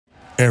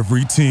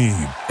Every team,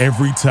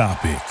 every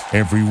topic,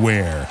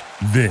 everywhere.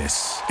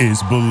 This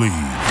is Believe.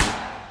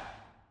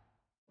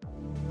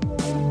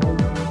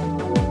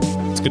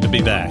 It's good to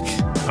be back.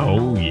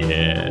 Oh,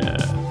 yeah.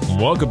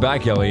 Welcome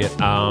back, Elliot.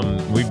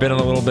 We've been on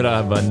a little bit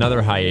of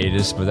another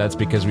hiatus, but that's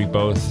because we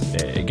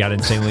both got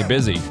insanely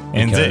busy.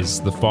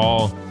 Because the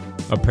fall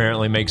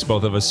apparently makes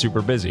both of us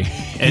super busy.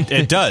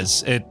 It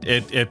does.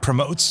 It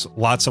promotes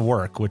lots of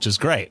work, which is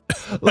great.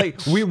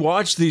 Like, we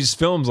watched these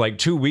films like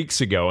 2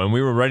 weeks ago, and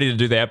we were ready to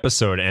do the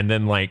episode, and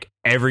then like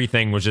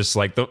everything was just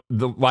like the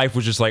life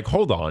was just like,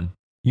 hold on.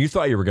 You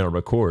thought you were going to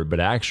record, but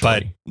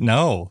actually... But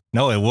no,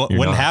 it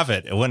wouldn't have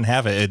it. It wouldn't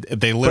have it.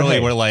 They literally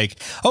were like,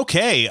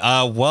 okay,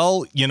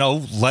 well,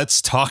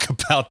 let's talk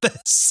about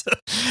this.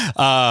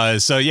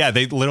 So yeah,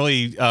 they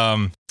literally,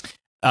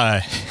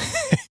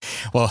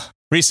 well,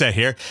 reset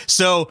here.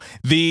 So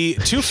the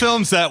two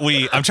films that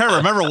I'm trying to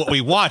remember what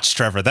we watched,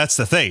 Trevor. That's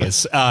the thing.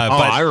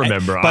 I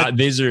remember.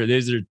 These are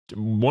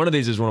one of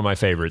these is one of my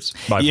favorites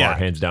by far,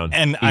 hands down.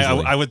 And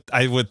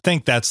I would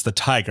think that's The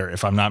Tiger,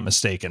 if I'm not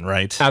mistaken,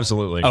 right?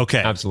 Absolutely.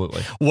 Okay.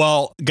 Absolutely.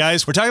 Well,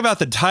 guys, we're talking about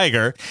The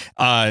Tiger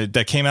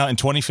that came out in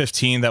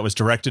 2015. That was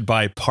directed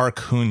by Park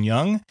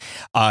Hoon-young.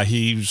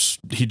 He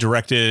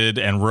directed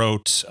and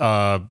wrote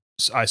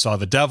I Saw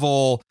the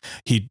Devil.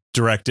 He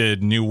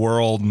directed New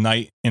World,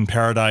 Night in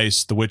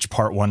Paradise, The Witch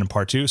Part 1 and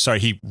Part 2. Sorry,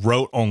 he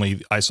wrote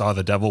only I Saw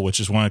the Devil, which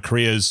is one of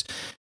Korea's,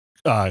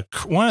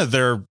 one of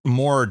their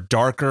more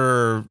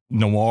darker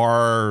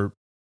noir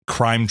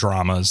crime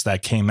dramas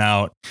that came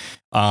out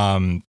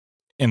in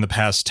the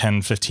past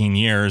 10, 15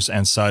 years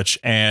and such.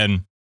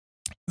 And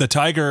The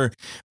Tiger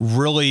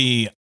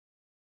really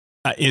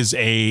is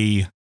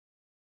a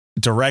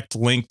direct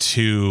link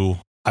to,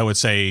 I would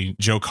say,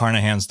 Joe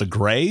Carnahan's The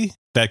Grey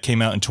that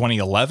came out in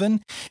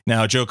 2011.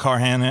 Now, Joe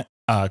Carnahan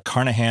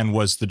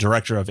was the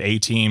director of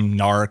A-Team,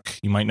 Narc.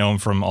 You might know him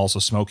from also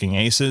Smoking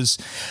Aces.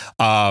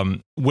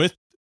 With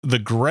The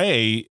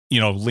Grey,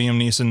 Liam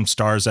Neeson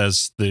stars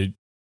as the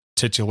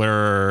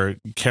titular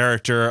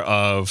character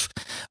of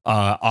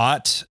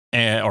Ott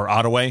or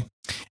Ottaway,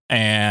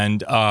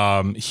 and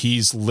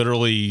he's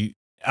literally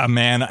a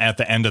man at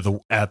the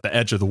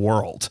edge of the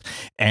world,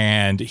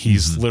 and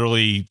he's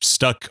literally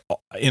stuck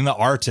in the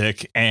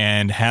Arctic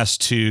and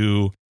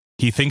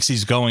he thinks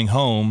he's going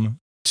home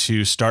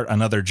to start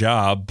another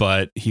job,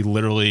 but he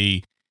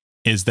literally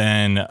is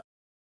then,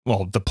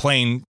 the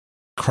plane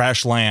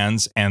crash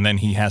lands and then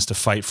he has to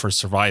fight for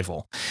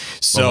survival.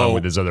 So along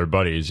with his other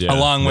buddies,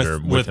 along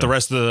with the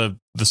rest of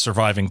the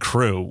surviving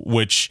crew,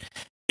 which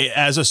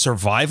as a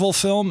survival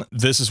film,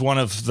 this is one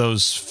of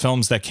those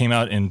films that came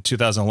out in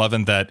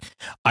 2011 that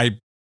I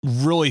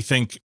really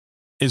think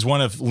is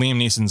one of Liam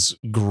Neeson's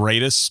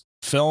greatest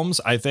films,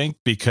 I think,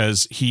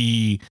 because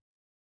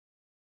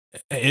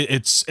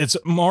it's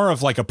more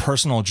of like a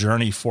personal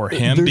journey for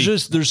him.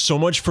 There's so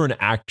much for an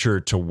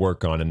actor to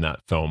work on in that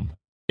film,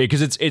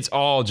 because it's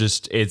all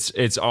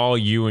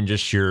you and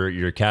just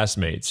your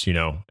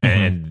castmates,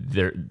 and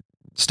they're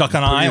stuck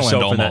on an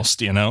island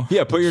almost,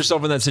 Yeah, put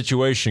yourself in that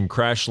situation,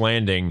 crash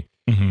landing,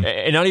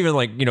 and not even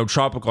like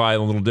tropical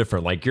island, a little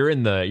different. Like you're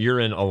in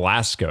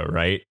Alaska,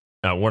 right?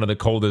 One of the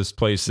coldest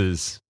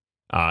places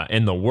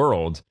in the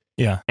world.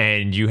 Yeah,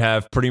 and you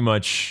have pretty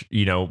much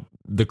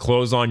the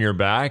clothes on your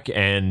back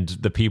and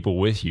the people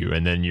with you,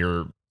 and then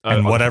you're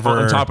on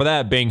top of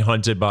that being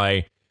hunted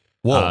by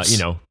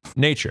wolves.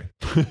 Nature.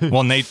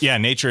 Well,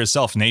 nature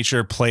itself.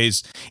 Nature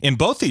plays in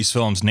both these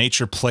films.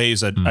 Nature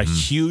plays a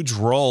huge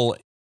role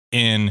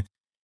in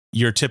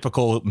your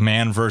typical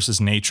man versus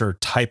nature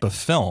type of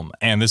film.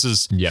 And this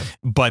is,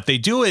 but they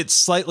do it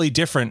slightly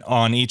different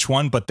on each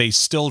one, but they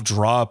still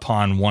draw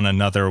upon one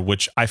another,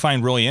 which I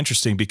find really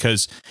interesting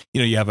because,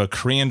 you have a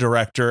Korean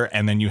director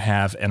and then you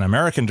have an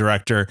American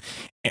director,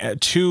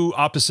 two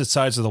opposite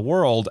sides of the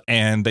world,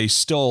 and they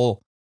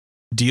still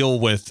deal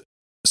with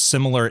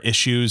similar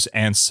issues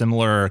and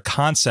similar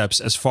concepts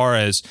as far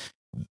as,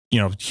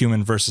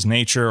 human versus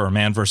nature or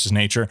man versus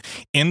nature.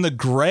 In The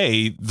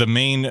Grey, the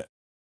main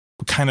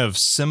kind of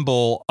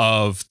symbol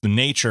of the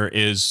nature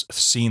is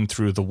seen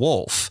through the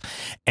wolf,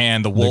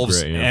 and the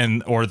wolves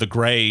or the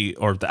gray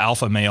or the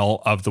alpha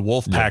male of the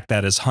wolf pack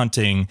that is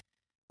hunting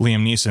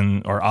Liam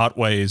Neeson or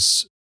Otway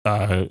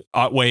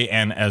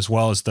and as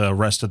well as the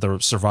rest of the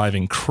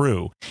surviving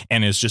crew,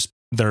 and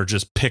they're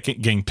just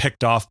getting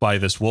picked off by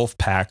this wolf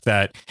pack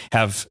that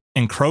have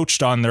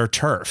encroached on their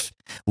turf,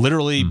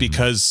 literally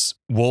because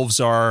wolves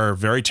are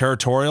very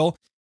territorial.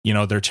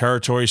 Their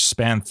territories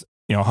span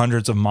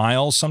hundreds of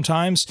miles.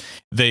 Sometimes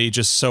they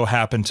just so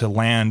happen to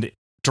land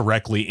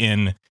directly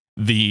in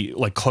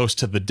close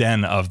to the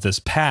den of this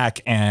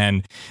pack,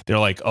 and they're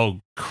like,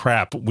 oh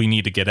crap, we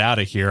need to get out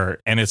of here.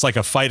 And it's like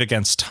a fight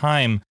against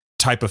time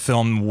type of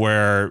film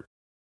where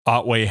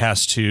Otway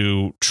has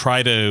to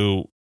try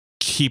to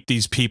keep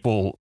these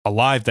people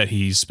alive that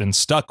he's been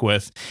stuck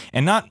with,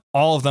 and not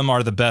all of them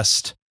are the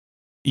best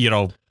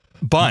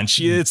bunch.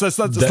 It's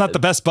not the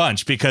best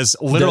bunch, because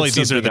literally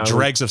these are the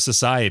dregs of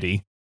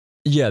society.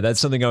 Yeah, that's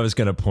something I was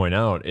going to point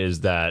out, is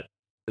that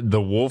the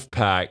wolf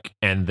pack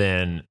and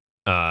then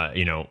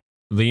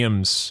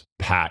Liam's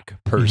pack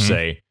per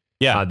se.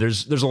 Yeah,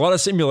 there's a lot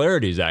of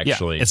similarities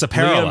actually. Yeah, it's a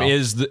parallel.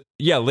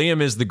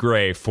 Liam is the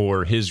gray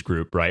for his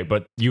group, right?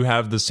 But you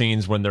have the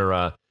scenes when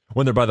they're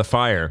by the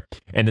fire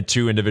and the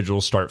two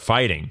individuals start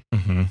fighting,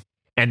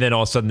 and then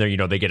all of a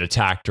sudden they get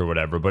attacked or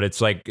whatever. But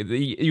it's like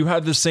you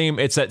have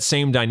it's that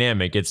same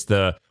dynamic. It's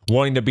the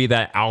wanting to be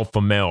that alpha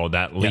male,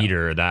 that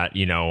leader, that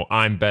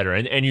I'm better,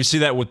 and you see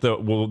that with the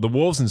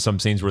wolves in some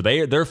scenes where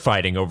they're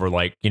fighting over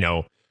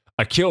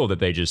a kill that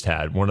they just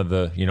had, one of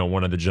the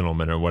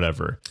gentlemen or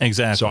whatever.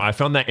 Exactly. So I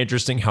found that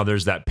interesting how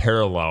there's that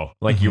parallel,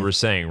 like you were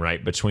saying,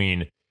 right,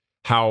 between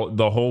how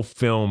the whole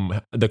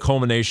film, the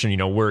culmination,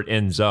 where it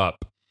ends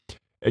up,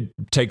 it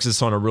takes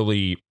us on a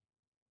really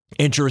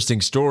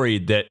interesting story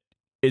that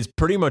is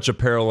pretty much a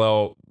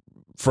parallel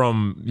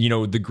from,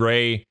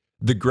 the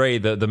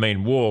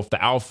main wolf,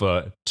 the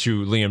alpha,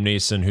 to Liam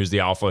Neeson, who's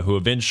the alpha, who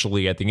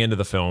eventually at the end of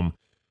the film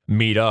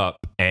meet up,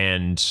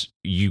 and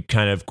you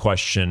kind of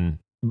question.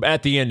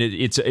 At the end,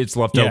 it's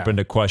left open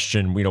to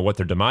question, what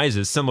their demise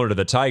is, similar to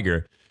the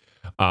tiger.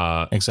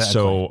 Exactly.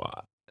 So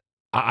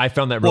I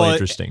found that really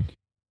interesting.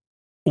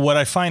 What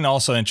I find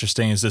also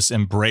interesting is this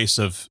embrace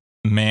of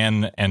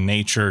man and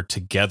nature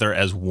together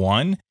as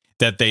one,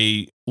 that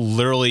they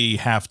literally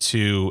have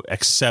to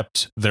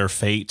accept their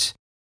fate.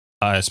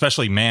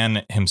 Especially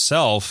man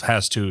himself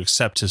has to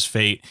accept his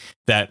fate,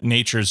 that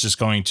nature is just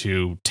going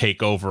to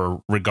take over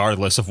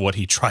regardless of what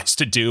he tries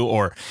to do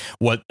or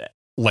what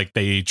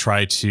they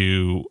try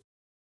to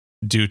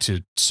do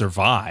to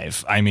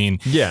survive. I mean,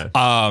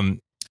 and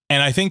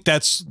I think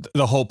that's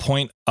the whole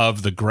point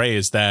of the gray,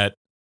 is that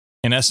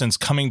in essence,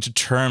 coming to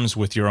terms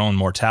with your own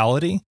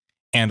mortality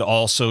and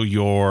also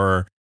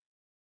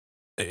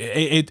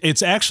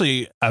it's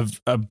actually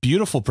a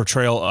beautiful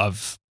portrayal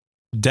of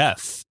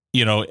death,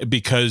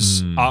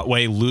 because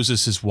Otway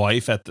loses his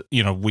wife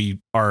we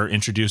are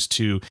introduced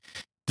to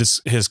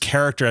his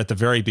character at the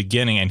very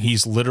beginning, and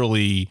he's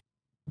literally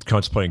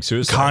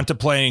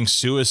contemplating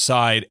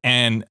suicide.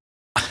 And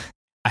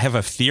I have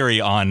a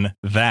theory on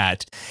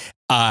that.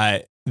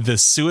 The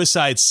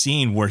suicide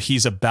scene where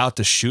he's about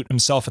to shoot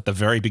himself at the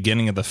very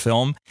beginning of the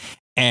film,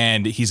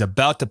 and he's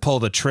about to pull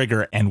the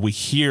trigger, and we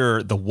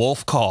hear the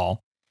wolf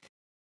call.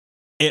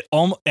 It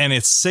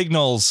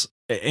signals,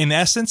 in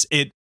essence,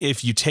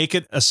 if you take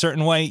it a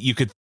certain way, you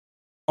could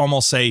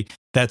almost say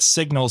that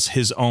signals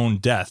his own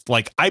death.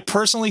 Like, I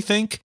personally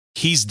think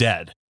he's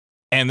dead.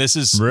 And this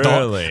is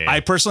really,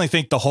 I personally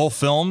think the whole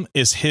film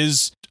is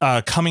his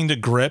coming to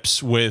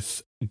grips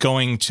with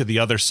going to the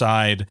other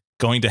side,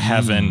 going to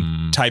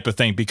heaven type of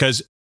thing.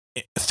 Because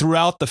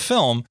throughout the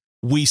film,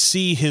 we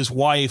see his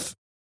wife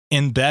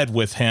in bed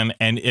with him,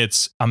 and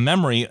it's a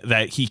memory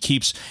that he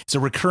keeps. It's a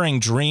recurring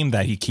dream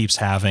that he keeps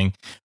having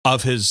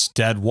of his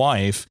dead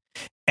wife.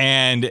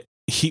 And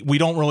we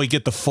don't really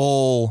get the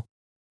full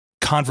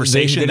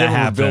conversation that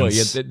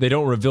happens. They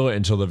don't reveal it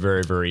until the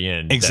very, very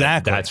end.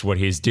 Exactly. That's what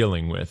he's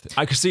dealing with.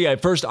 I could see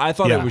at first I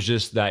thought it was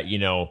just that,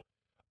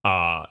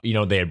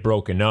 they had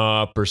broken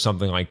up or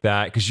something like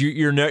that. Because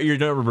you're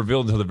never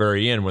revealed until the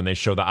very end when they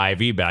show the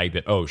IV bag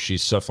that,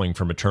 she's suffering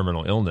from a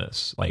terminal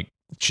illness. Like,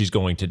 she's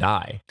going to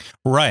die.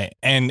 Right.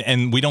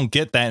 And we don't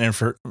get that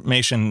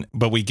information,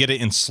 but we get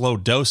it in slow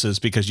doses,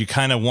 because you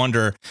kind of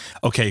wonder,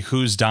 okay,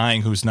 who's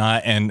dying, who's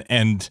not.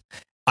 And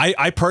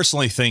I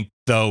personally think,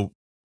 though,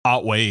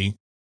 Otway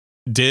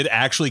did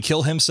actually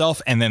kill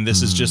himself, and then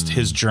this is just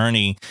his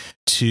journey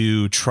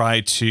to try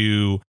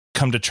to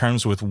come to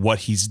terms with what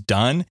he's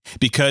done.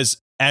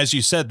 Because, as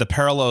you said, the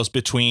parallels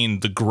between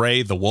the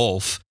gray, the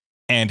wolf,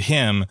 and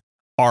him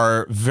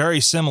are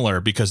very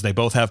similar, because they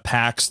both have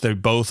packs. They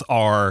both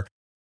are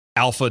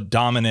alpha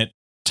dominant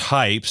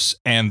types,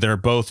 and they're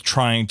both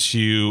trying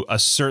to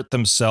assert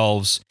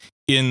themselves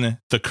in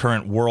the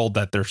current world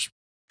that they're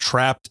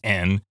trapped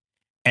in.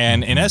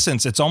 And in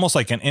essence, it's almost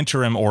like an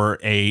interim or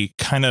a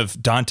kind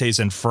of Dante's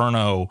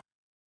Inferno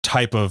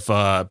type of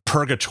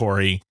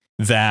purgatory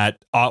that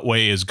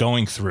Otway is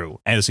going through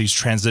as he's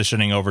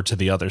transitioning over to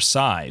the other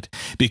side.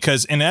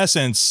 Because in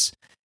essence,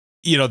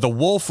 the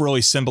wolf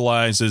really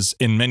symbolizes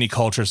in many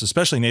cultures,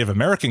 especially Native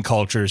American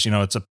cultures,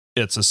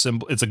 it's a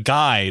symbol, it's a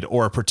guide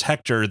or a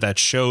protector that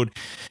showed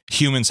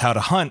humans how to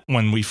hunt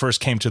when we first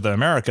came to the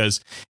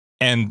Americas.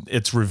 And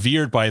it's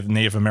revered by the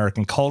Native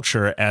American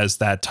culture as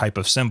that type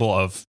of symbol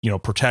of,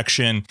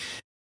 protection,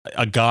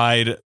 a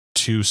guide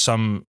to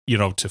some,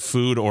 to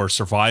food or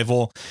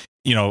survival,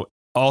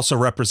 also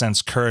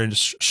represents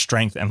courage,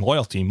 strength, and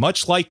loyalty,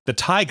 much like the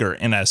tiger,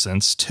 in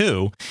essence,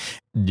 too.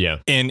 Yeah.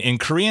 In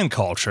Korean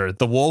culture,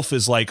 the wolf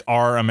is like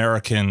our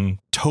American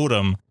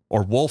totem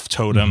or wolf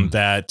totem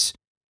that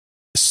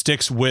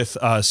sticks with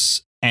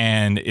us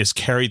and is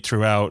carried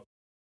throughout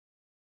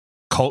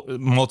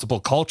multiple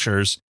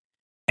cultures.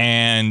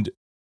 And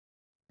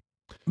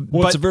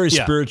it's a very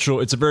spiritual.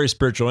 It's a very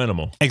spiritual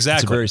animal.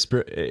 Exactly.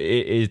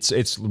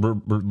 It's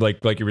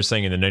like you were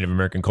saying, in the Native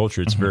American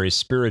culture, it's a very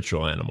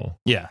spiritual animal.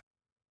 Yeah,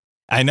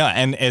 I know,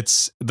 and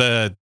it's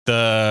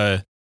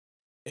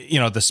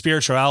the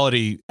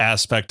spirituality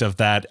aspect of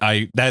that,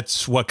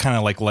 that's what kind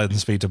of like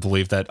lends me to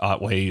believe that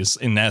Otway is,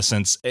 in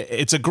essence,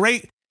 it's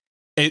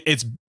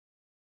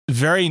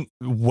very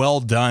well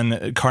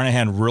done.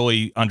 Carnahan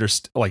really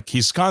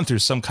he's gone through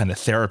some kind of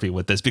therapy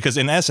with this, because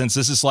in essence,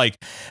 this is like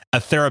a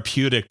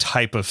therapeutic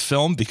type of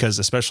film, because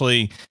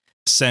especially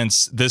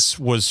since this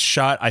was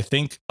shot, I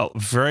think,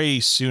 very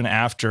soon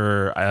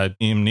after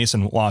Liam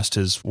Neeson lost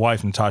his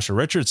wife, Natasha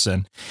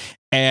Richardson.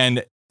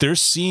 And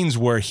there's scenes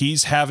where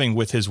he's having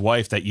with his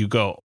wife that you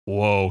go,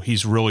 whoa,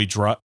 he's really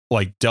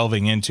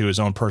delving into his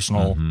own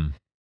personal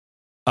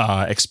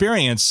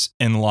experience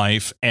in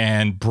life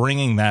and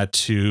bringing that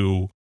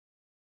to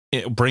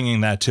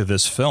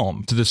this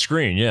film, to the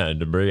screen. Yeah,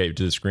 to bring it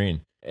to the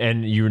screen.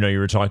 And you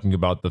were talking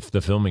about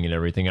the filming and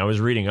everything. I was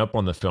reading up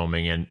on the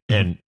filming,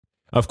 and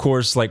of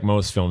course, like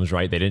most films,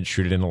 right, they didn't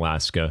shoot it in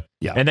Alaska.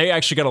 Yeah, and they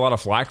actually got a lot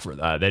of flack for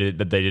that. They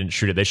didn't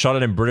shoot it. They shot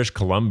it in British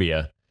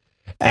Columbia.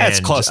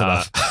 That's close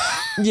enough.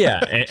 Yeah,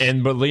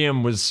 but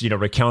Liam was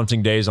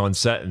recounting days on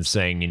set and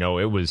saying,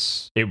 it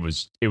was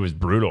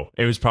brutal.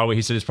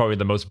 He said it's probably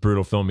the most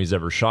brutal film he's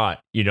ever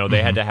shot.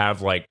 They had to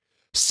have like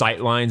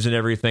sight lines and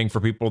everything for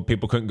people.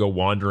 People couldn't go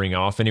wandering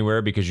off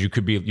anywhere, because you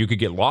could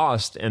get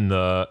lost in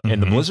the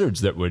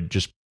blizzards that would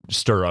just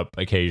stir up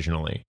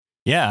occasionally.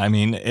 Yeah, I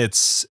mean,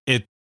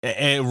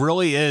 it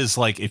really is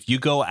like, if you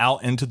go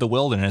out into the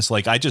wilderness,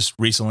 like I just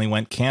recently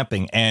went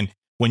camping, and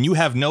when you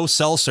have no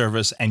cell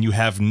service and you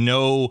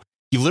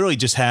literally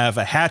just have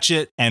a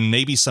hatchet and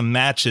maybe some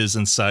matches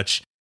and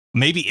such,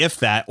 maybe if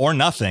that, or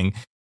nothing,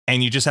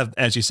 and you just have,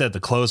 as you said, the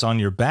clothes on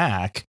your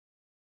back,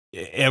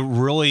 it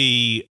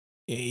really,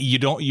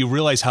 you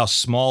realize how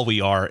small we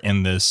are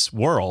in this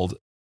world,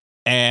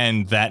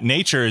 and that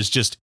nature is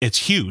it's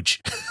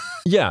huge.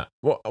 Yeah.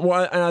 Well,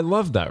 and I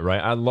love that,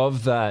 right? I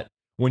love that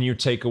when you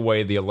take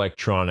away the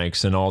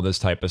electronics and all this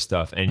type of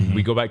stuff, and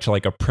we go back to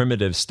like a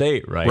primitive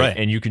state, right?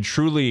 And you can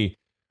truly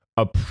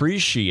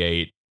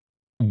appreciate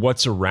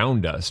what's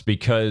around us,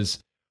 because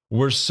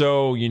we're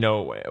so,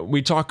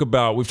 we've talked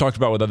about with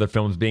other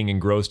films being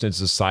engrossed in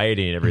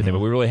society and everything, but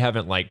we really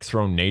haven't like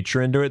thrown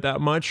nature into it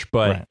that much.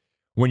 But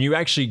when you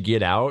actually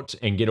get out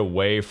and get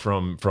away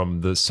from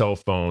the cell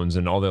phones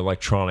and all the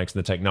electronics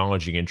and the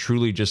technology, and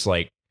truly just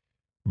like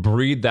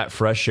breathe that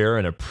fresh air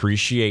and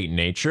appreciate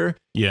nature,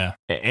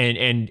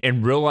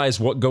 and realize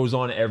what goes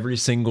on every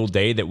single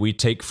day that we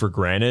take for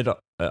granted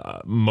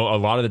a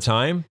lot of the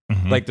time,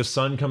 like the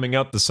sun coming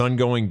up, the sun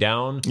going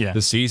down,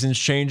 the seasons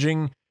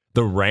changing,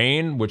 the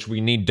rain, which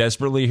we need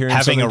desperately here in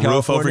having Southern a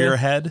roof California, over your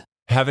head,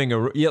 having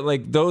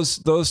like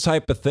those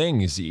type of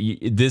things.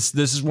 This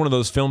is one of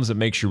those films that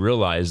makes you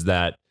realize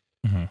that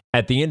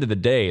at the end of the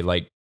day,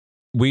 like,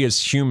 we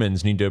as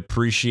humans need to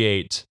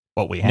appreciate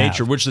what we have.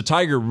 Nature, which The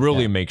Tiger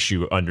really makes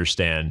you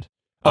understand.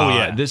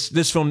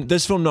 This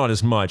film not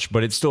as much,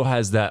 but it still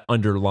has that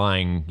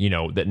underlying,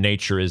 that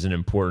nature is an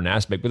important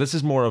aspect. But this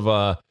is more of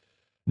a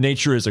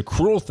nature is a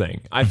cruel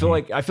thing. I feel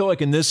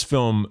like in this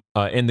film,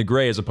 in The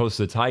Gray, as opposed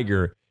to The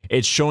Tiger,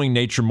 it's showing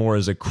nature more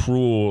as a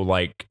cruel,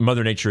 like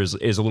Mother Nature is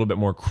a little bit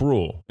more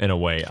cruel in a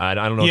way. I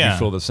don't know if you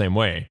feel the same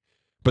way,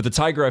 but The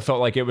Tiger, I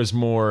felt like it was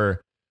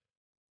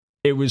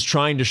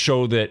trying to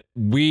show that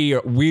we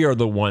are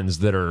the ones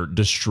that are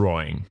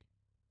destroying,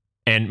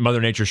 and Mother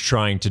Nature's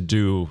trying to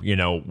do,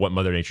 what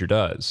Mother Nature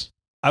does.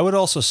 I would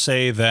also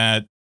say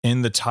that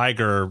in The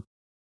Tiger,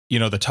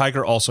 The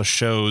Tiger also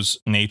shows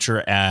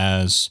nature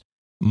as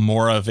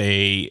more of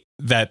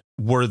that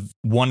we're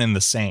one and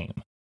the same.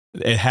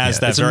 It has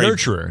that very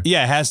nurturer.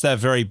 Yeah, it has that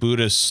very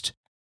Buddhist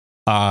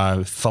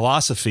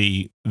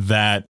philosophy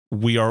that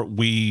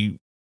you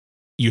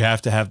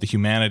have to have the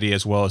humanity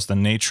as well as the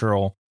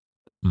natural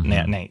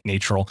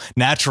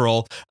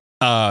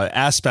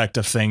aspect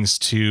of things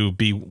to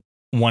be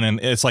one. And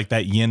it's like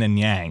that yin and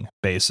yang,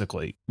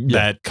 basically,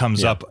 that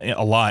comes up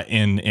a lot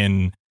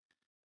in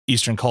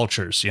Eastern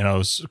cultures,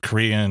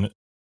 Korean,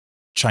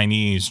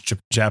 Chinese,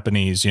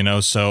 Japanese,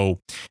 so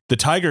the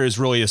tiger is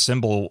really a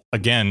symbol,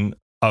 again,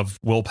 of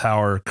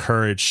willpower,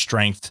 courage,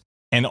 strength,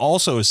 and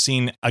also is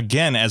seen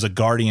again as a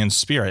guardian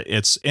spirit.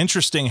 It's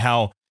interesting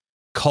how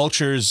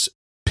cultures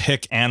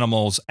pick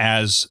animals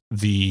as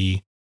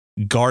the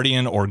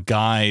guardian or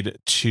guide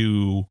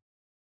to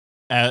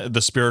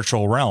the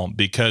spiritual realm,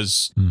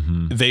 because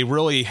they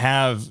really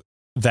have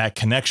that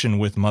connection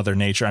with Mother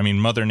Nature. I mean,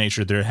 Mother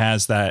Nature there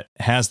has that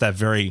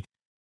very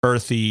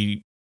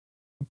earthy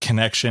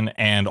connection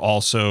and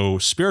also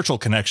spiritual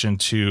connection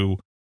to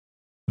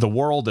the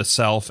world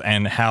itself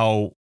and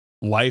how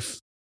life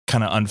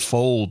kind of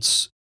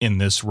unfolds in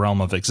this realm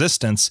of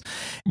existence.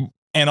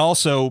 And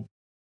also,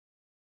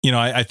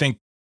 I think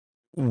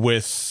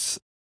with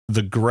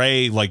The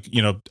Gray, like,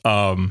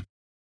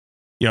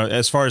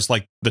 as far as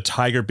like the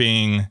tiger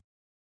being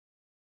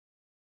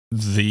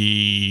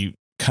the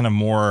kind of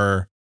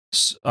more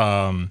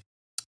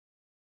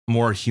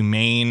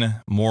humane,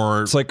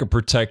 more, it's like a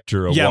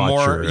protector, a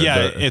watcher.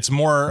 It's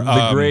more.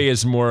 The Gray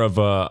is more of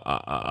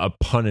a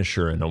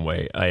punisher in a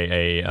way.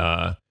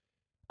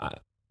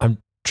 I'm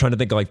trying to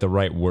think of like the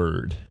right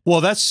word. Well,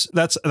 that's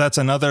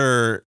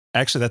another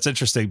actually, that's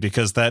interesting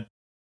because that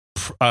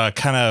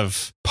kind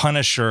of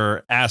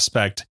Punisher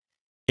aspect,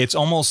 it's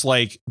almost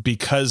like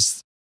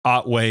because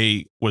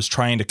Otway was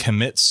trying to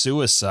commit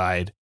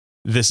suicide,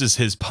 this is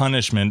his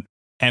punishment.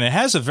 And it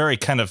has a very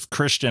kind of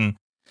Christian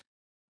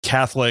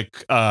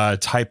Catholic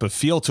type of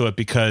feel to it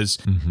because,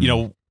 you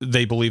know,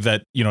 they believe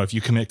that, you know, if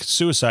you commit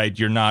suicide,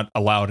 you're not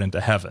allowed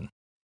into heaven,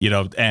 you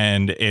know,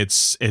 and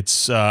it's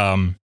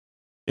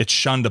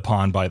shunned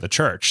upon by the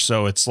church.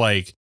 So it's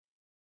like,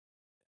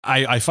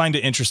 I find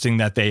it interesting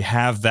that they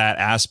have that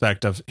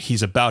aspect of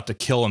he's about to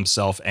kill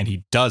himself and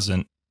he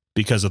doesn't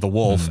because of the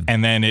wolf.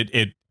 And then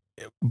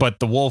but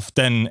the wolf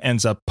then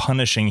ends up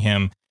punishing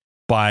him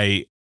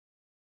by,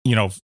 you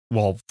know,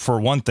 well, for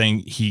one thing,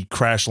 he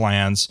crash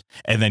lands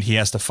and then he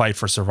has to fight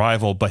for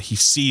survival, but he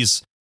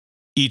sees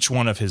each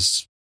one of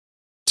his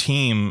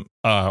team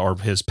or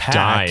his pack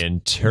die in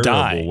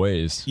terrible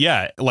ways.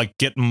 Yeah, like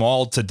get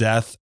mauled to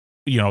death,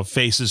 you know,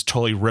 faces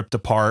totally ripped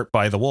apart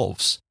by the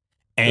wolves.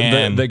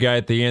 And the guy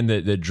at the end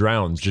that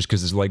drowns just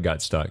because his leg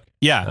got stuck.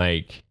 Yeah.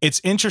 Like,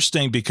 it's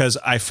interesting because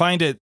I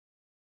find it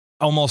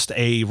almost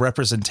a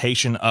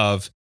representation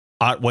of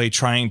Otway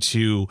trying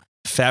to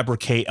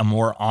fabricate a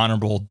more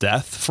honorable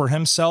death for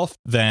himself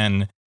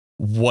than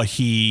what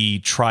he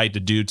tried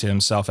to do to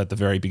himself at the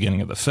very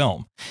beginning of the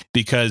film,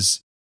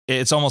 because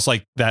it's almost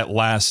like that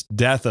last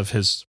death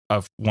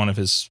of one of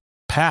his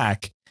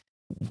pack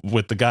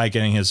with the guy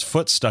getting his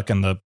foot stuck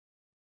in the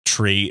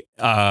tree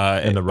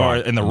in the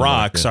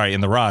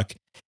rock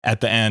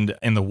at the end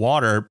in the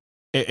water.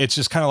 It's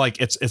just kind of like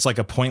it's like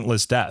a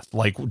pointless death.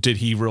 Like, did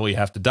he really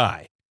have to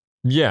die?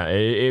 Yeah,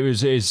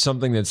 it's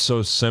something that's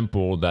so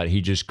simple that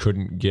he just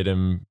couldn't get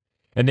him.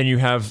 And then you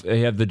have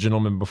the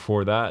gentleman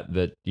before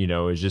that you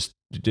know is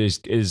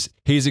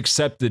he's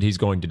accepted he's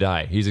going to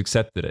die. He's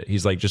accepted it.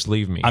 He's like, just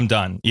leave me. I'm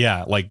done.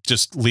 Yeah, like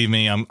just leave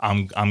me.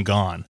 I'm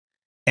gone.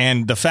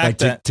 And the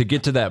fact like to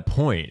get to that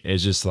point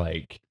is just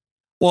like,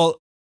 well,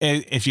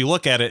 if you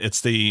look at it,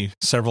 it's the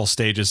several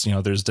stages. You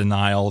know, there's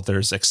denial,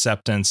 there's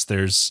acceptance,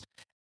 there's,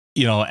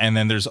 you know, and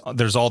then there's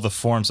all the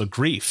forms of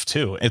grief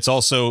too. It's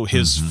also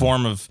his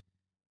form of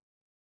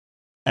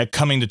at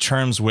coming to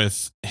terms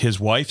with his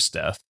wife's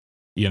death,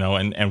 you know,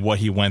 and what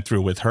he went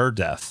through with her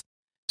death.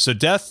 So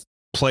death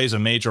plays a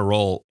major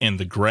role in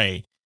The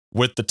Grey.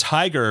 With the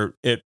tiger,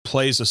 it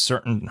plays a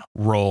certain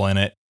role in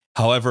it.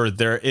 However,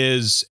 there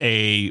is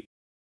in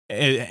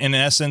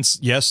essence,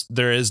 yes,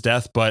 there is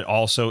death, but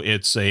also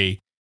it's a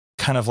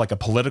kind of like a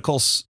political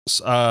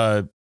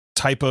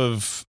type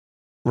of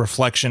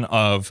reflection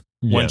of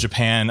when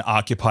Japan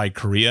occupied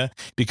Korea,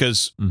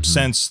 because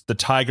since the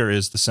tiger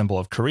is the symbol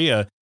of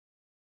Korea,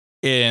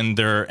 and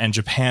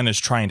Japan is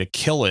trying to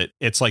kill it,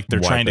 it's like they're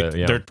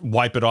they're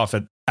wipe it off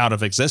out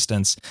of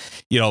existence.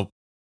 You know,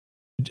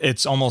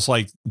 it's almost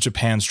like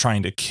Japan's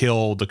trying to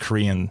kill the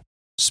Korean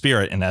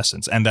spirit in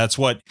essence, and that's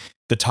what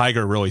the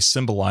tiger really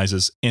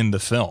symbolizes in the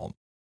film.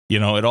 You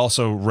know, it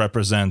also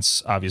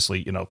represents,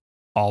 obviously, you know,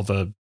 all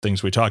the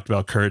things we talked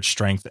about: courage,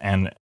 strength,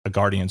 and a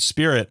guardian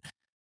spirit.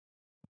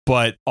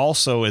 But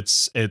also,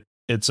 it's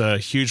a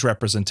huge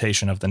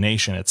representation of the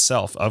nation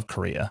itself, of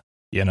Korea.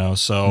 You know,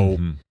 so.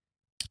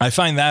 I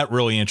find that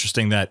really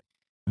interesting that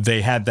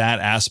they had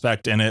that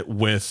aspect in it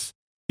with,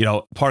 you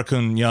know, Park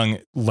Hoon-young,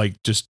 like,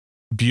 just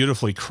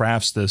beautifully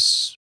crafts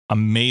this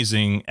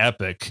amazing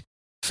epic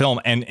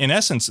film. And in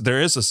essence, there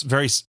is this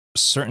very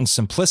certain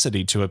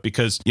simplicity to it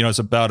because, you know, it's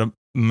about a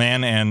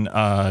man and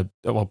a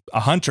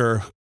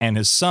hunter and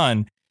his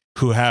son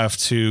who have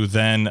to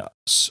then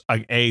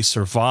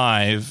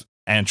survive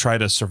and try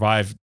to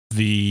survive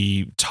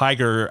the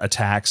tiger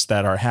attacks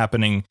that are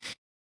happening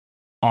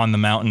on the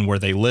mountain where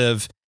they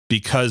live,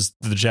 because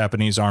the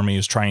Japanese army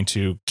is trying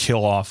to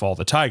kill off all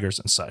the tigers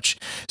and such.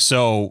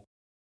 So,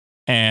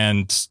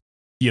 and,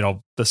 you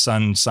know, the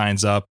son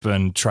signs up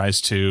and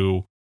tries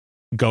to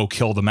go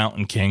kill the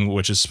Mountain King,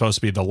 which is supposed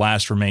to be the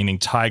last remaining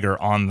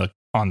tiger on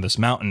this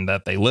mountain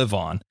that they live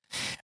on.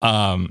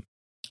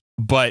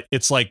 But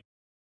it's like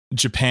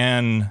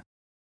Japan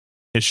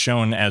is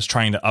shown as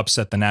trying to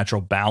upset the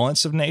natural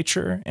balance of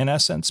nature in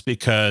essence,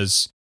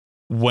 because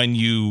when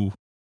you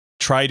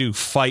try to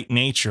fight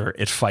nature,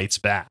 it fights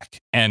back,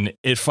 and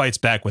it fights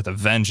back with a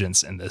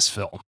vengeance in this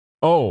film.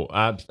 Oh,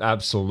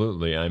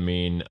 absolutely. I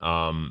mean,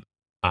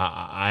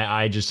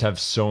 I just have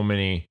so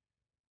many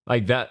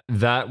like that.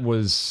 That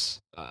was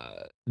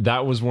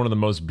one of the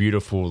most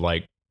beautiful,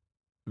 like,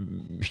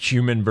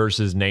 human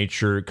versus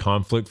nature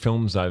conflict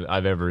films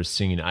I've ever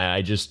seen.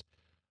 I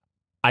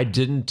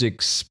didn't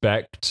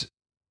expect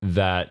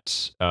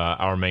that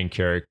our main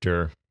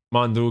character,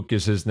 Mon-duk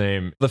is his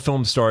name. The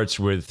film starts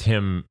with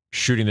him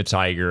shooting the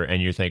tiger,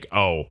 and you think,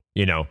 oh,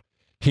 you know,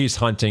 he's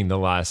hunting the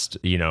last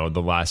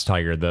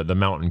tiger, the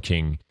Mountain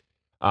King.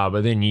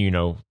 But then, you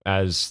know,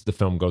 as the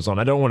film goes on,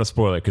 I don't want to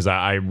spoil it because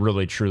I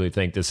really truly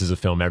think this is a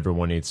film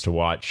everyone needs to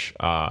watch.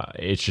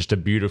 It's just a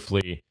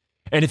beautifully,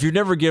 and if you've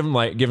never given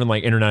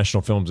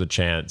international films a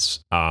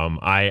chance,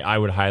 I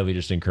would highly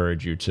just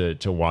encourage you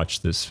to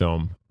watch this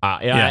film.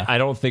 I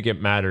don't think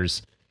it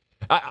matters.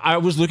 I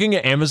was looking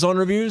at Amazon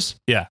reviews.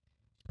 Yeah.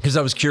 because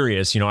I was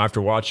curious,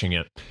 after watching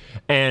it,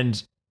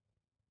 and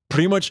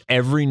pretty much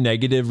every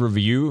negative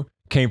review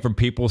came from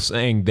people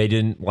saying they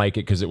didn't like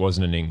it because it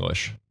wasn't in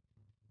English.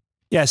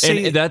 Yeah,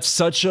 see, and that's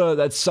such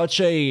a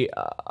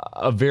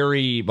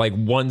very like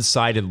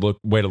one-sided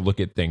way to look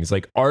at things.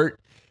 Like, art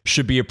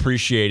should be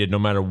appreciated no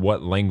matter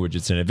what language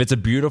it's in. If it's a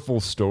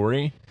beautiful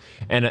story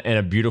and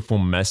a beautiful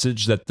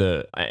message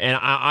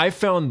I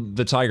found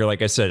The Tiger,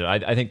 like I said,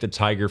 I think The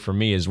Tiger for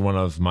me is one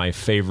of my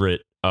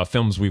favorite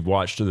films we've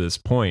watched to this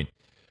point.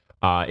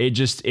 It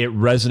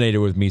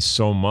resonated with me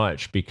so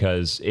much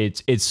because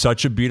it's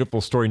such a beautiful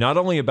story, not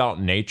only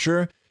about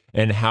nature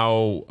and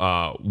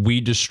how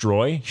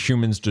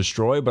humans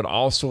destroy, but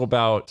also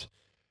about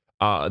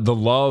the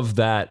love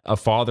that a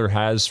father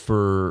has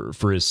for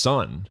his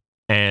son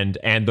and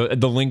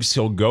the lengths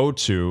he'll go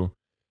to,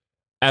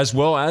 as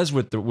well as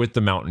with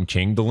the Mountain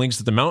King, the lengths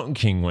that the Mountain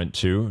King went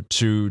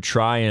to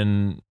try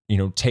and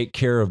take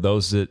care of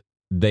those that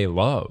they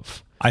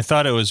love. I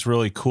thought it was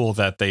really cool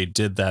that they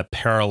did that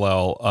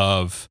parallel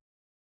of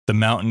the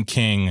Mountain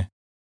King,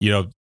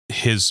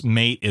 his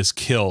mate is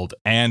killed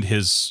and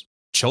his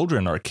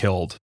children are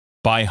killed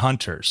by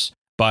hunters,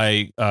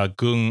 by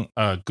Gu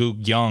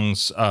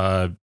Gyang's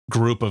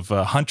group of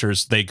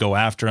hunters. They go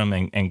after him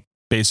and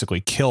basically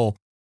kill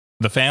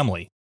the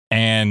family.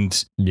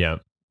 And yeah,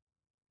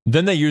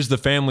 then they use the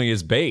family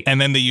as bait.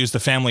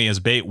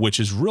 Which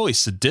is really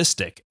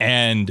sadistic.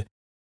 And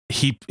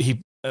he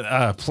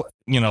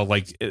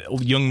like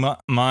Young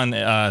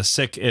Man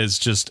Sik is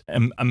just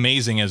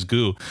amazing as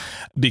Gu,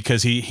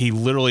 because he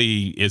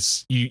literally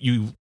is,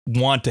 you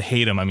want to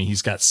hate him. I mean,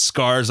 he's got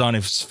scars on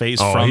his face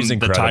from he's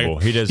incredible.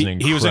 The Tiger.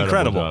 He was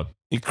incredible. Job.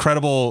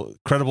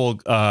 Incredible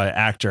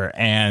actor,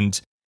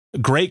 and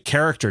great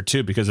character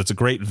too, because it's a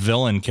great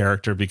villain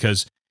character,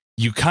 because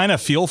you kind of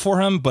feel for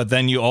him, but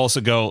then you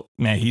also go,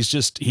 man,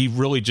 he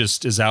really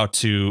just is out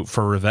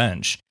for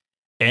revenge.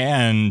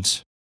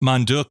 And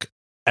Manduk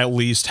at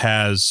least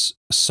has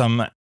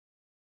some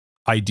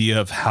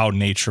idea of how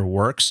nature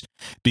works,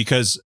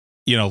 because,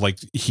 like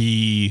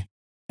he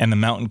and the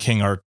Mountain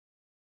King are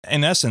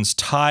in essence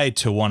tied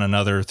to one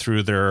another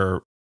through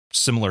their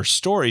similar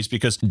stories,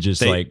 because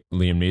like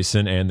Liam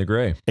Neeson and The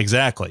Grey.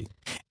 Exactly.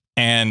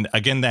 And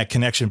again, that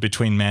connection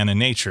between man and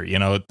nature,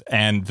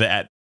 and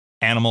that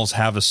animals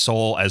have a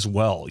soul as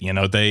well.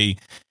 They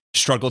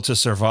struggle to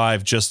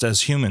survive just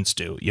as humans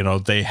do.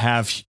 They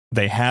have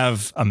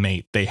a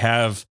mate. They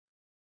have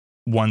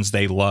ones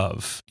they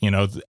love.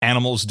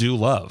 Animals do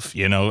love,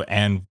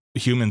 and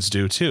humans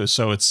do too.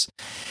 So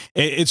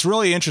it's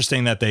really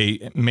interesting that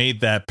they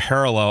made that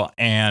parallel,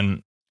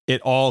 and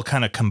it all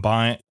kind of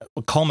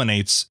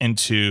culminates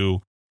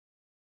into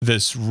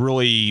this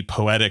really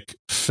poetic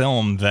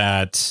film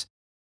that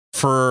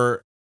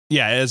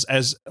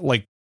as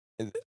like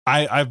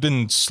I've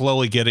been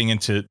slowly getting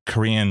into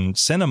Korean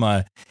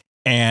cinema,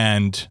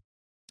 and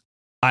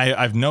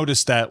I've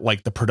noticed that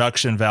like the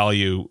production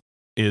value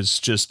is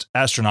just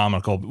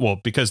astronomical. Well,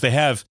 because they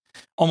have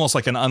almost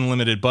like an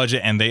unlimited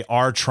budget, and they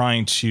are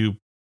trying to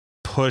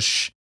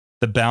push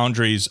the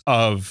boundaries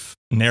of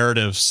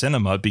narrative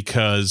cinema,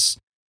 because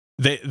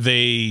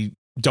they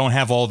don't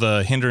have all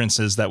the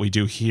hindrances that we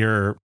do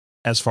here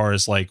as far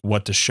as like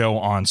what to show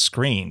on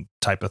screen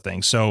type of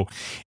thing. So,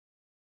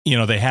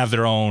 they have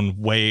their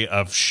own way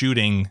of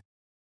shooting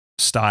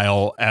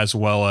style, as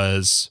well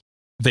as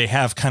they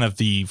have kind of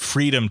the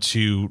freedom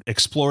to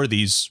explore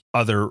these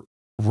other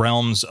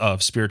realms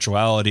of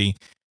spirituality,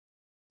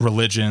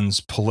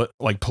 religions,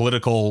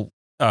 political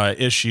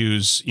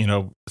issues,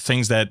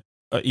 things that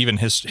even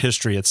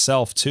history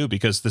itself too,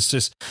 because this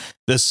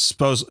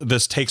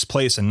takes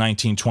place in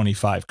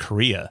 1925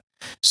 Korea.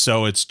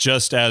 So it's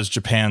just as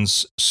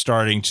Japan's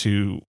starting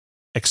to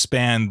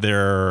expand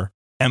their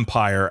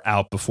empire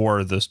out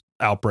before the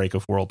outbreak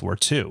of World War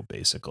II,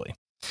 basically.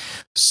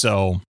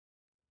 So,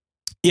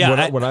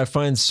 yeah. What I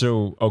find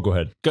so... Oh, go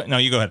ahead. No,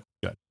 you go ahead.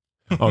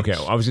 Okay,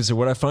 I was going to say,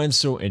 what I find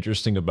so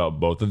interesting about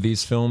both of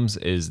these films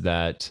is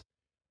that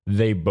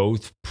they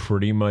both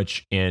pretty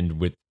much end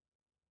with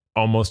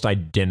almost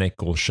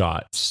identical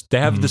shots. They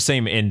have the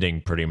same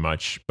ending pretty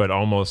much, but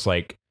almost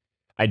like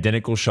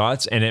identical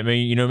shots. And it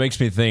makes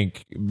me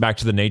think back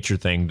to the nature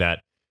thing,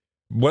 that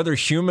whether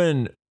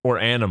human or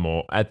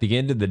animal, at the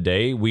end of the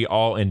day, we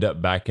all end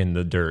up back in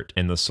the dirt,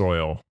 in the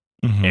soil,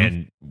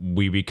 and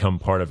we become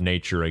part of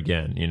nature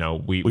again.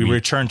 We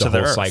return to the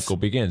whole earth. Cycle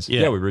begins.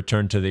 Yeah, we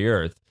return to the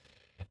earth.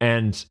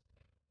 And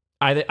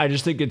I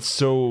just think it's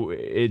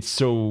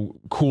so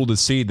cool to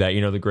see that,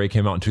 The Grey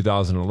came out in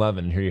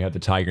 2011. Here you have The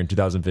Tiger in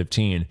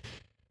 2015.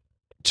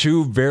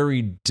 Two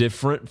very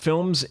different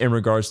films in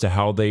regards to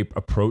how they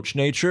approach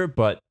nature,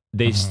 but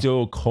they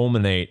still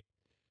culminate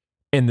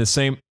in the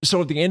same.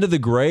 So at the end of The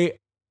Grey,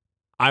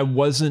 I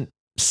wasn't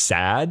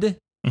sad.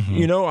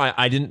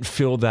 I didn't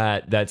feel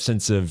that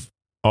sense of,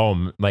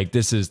 like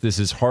this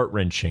is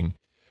heart-wrenching.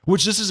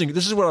 Which this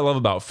is what I love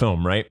about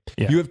film, right?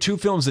 Yeah. You have two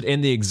films that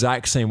end the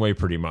exact same way,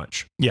 pretty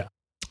much. Yeah.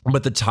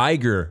 But The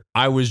Tiger,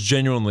 I was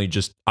genuinely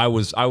I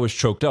was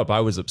choked up. I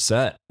was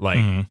upset,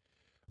 like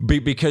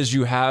because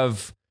you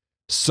have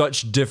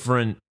such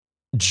different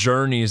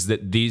journeys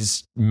that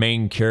these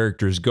main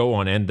characters go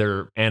on and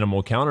their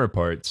animal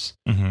counterparts.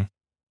 Mm-hmm.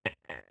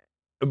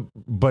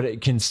 But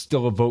it can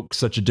still evoke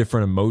such a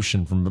different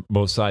emotion from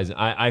both sides.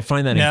 I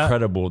find that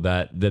incredible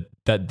that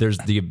there's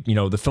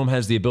the film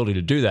has the ability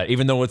to do that,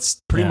 even though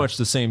it's pretty much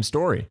the same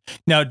story.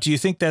 Now, do you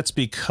think that's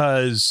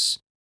because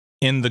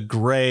in The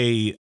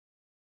Grey,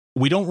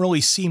 we don't really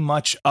see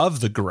much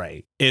of the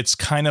Grey? It's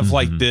kind of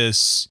like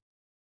this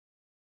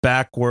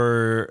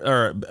backward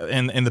or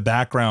in the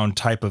background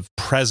type of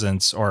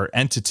presence or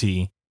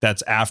entity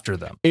that's after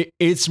them.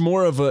 It's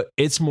more of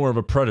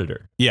a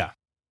predator. Yeah.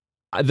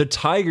 The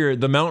tiger,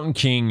 the Mountain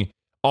King,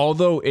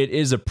 although it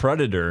is a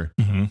predator,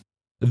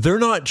 they're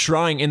not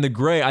trying in The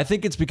Grey. I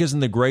think it's because in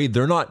The Grey,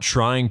 they're not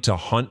trying to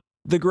hunt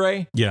the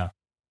Grey. Yeah.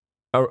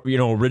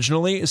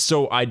 Originally.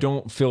 So I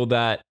don't feel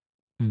that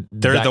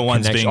they're the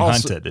ones being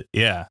hunted.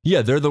 Yeah.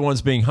 Yeah, they're the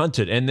ones being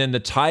hunted. And then the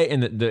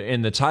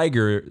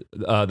tiger,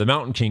 the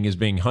Mountain King is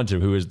being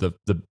hunted, who is the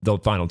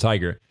final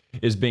tiger,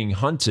 is being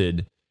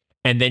hunted.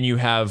 And then you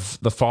have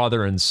the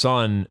father and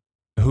son,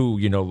 who,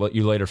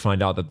 you later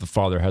find out that the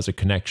father has a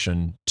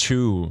connection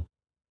to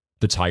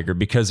the tiger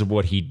because of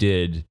what he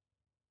did,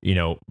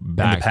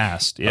 back in the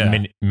past,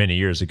 many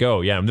years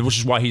ago. Yeah, which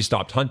is why he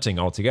stopped hunting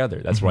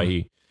altogether. That's why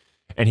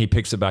he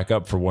picks it back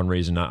up for one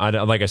reason.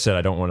 Like I said,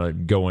 I don't want to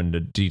go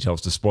into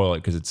details to spoil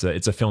it because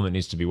it's a film that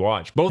needs to be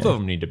watched. Both of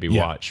them need to be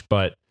watched.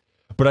 But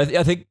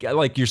I think,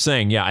 like you're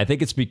saying, I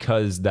think it's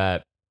because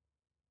that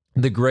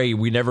The Grey,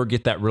 we never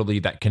get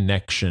that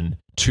connection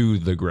to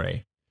The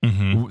Grey.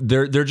 Mm-hmm.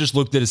 They're just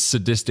looked at as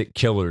sadistic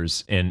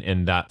killers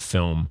in that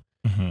film,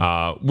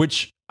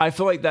 which I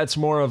feel like that's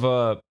more of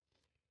a.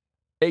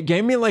 It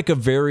gave me like a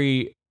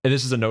very. And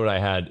this is a note I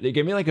had. It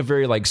gave me like a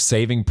very like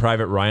Saving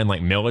Private Ryan,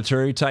 like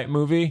military type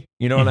movie.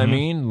 You know what I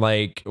mean?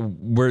 Like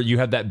where you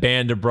have that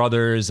band of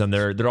brothers and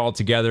they're all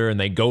together and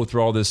they go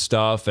through all this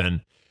stuff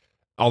and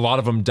a lot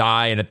of them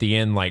die and at the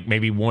end like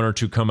maybe one or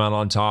two come out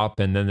on top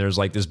and then there's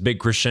like this big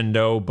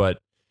crescendo. But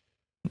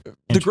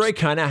The Grey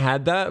kind of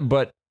had that,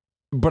 but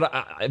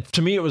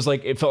to me,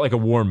 it felt like a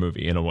war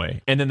movie in a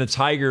way. And then The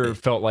Tiger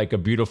felt like a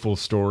beautiful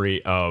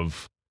story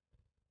of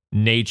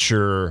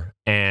nature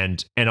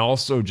and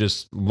also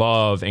just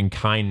love and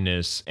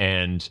kindness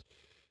and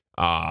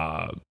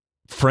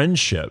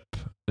friendship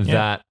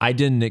that I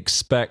didn't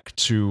expect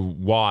to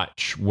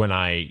watch when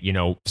I,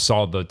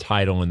 saw the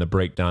title and the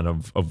breakdown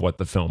of what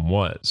the film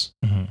was.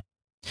 Mm-hmm.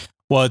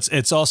 Well,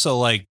 it's also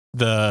like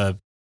the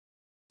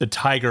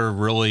tiger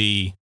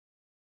really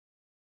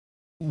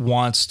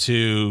wants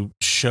to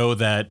show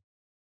that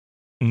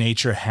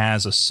nature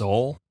has a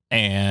soul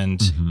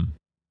and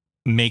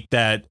make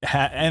that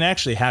and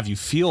actually have you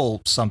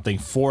feel something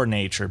for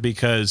nature,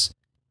 because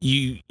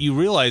you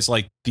realize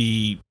like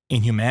the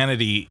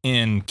inhumanity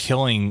in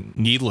killing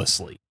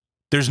needlessly.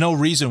 There's no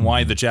reason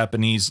why the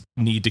Japanese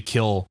need to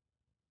kill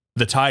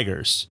the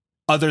tigers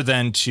other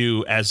than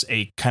to as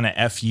a kind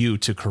of FU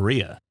to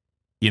Korea.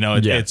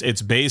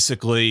 It's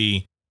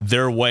basically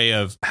their way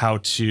of how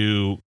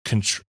to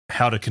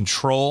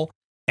control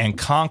and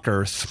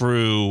conquer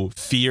through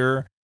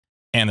fear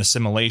and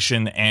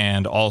assimilation,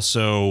 and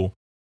also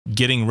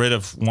getting rid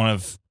of one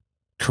of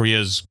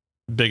Korea's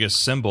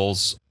biggest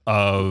symbols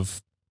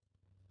of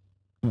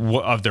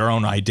their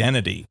own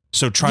identity.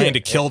 So trying to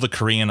kill the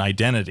Korean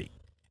identity.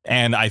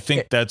 And I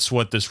think that's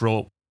what this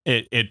role,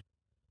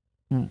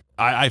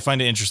 I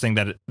find it interesting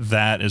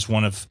that is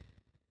one of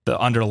the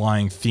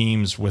underlying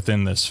themes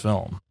within this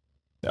film.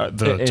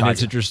 And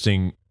it's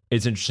interesting.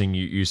 It's interesting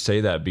you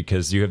say that,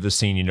 because you have the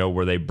scene,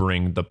 where they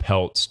bring the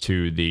pelts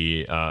to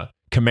the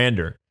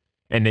commander,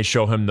 and they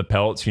show him the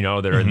pelts,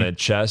 they're in the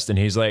chest, and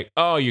he's like,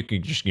 "Oh, you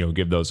can just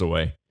give those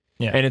away."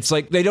 Yeah. And it's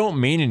like they don't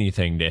mean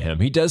anything to him.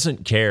 He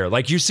doesn't care.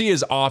 Like you see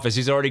his office,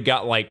 he's already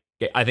got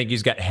I think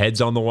he's got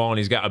heads on the wall, and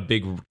he's got a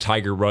big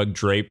tiger rug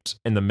draped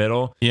in the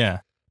middle. Yeah.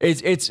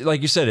 It's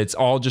like you said, it's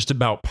all just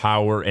about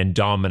power and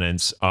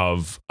dominance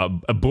of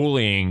a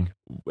bullying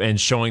and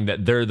showing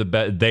that they're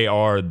they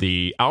are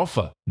the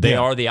alpha. They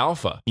are the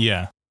alpha.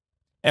 Yeah.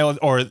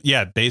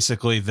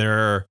 Basically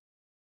they're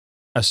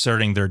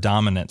asserting their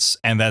dominance,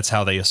 and that's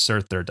how they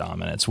assert their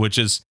dominance, which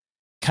is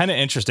kind of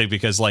interesting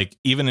because like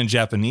even in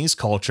Japanese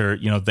culture,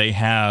 they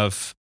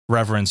have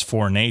reverence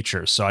for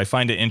nature. So I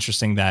find it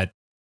interesting that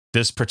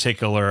this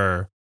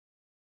particular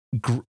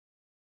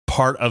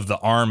part of the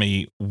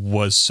army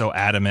was so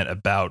adamant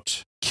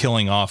about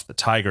killing off the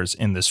tigers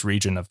in this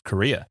region of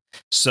Korea.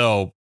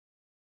 So,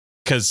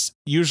 because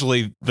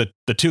usually the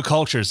two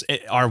cultures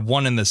are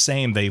one and the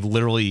same, they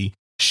literally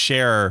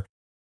share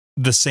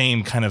the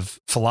same kind of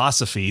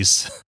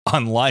philosophies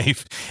on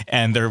life,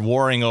 and they're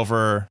warring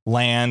over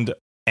land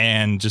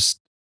and just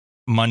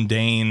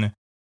mundane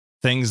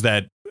things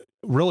that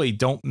really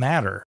don't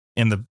matter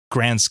in the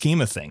grand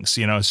scheme of things.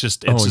 It's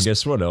just.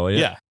 Guess what, Elliot?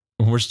 Yeah,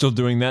 we're still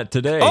doing that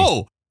today.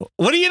 Oh.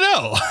 What do you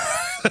know?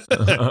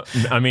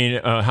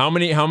 How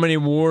many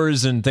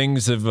wars and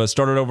things have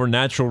started over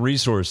natural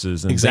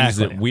resources and things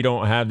that we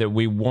don't have that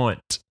we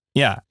want?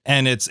 Yeah,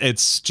 and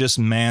it's just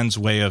man's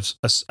way of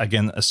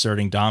again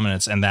asserting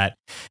dominance, and that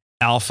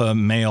alpha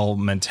male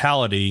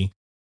mentality,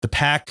 the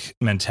pack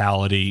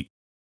mentality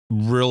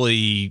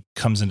really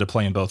comes into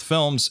play in both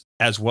films,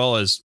 as well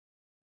as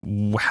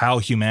how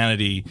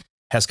humanity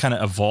has kind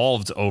of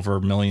evolved over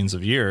millions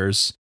of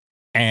years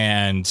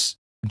and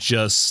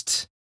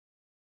just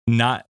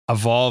not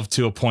evolved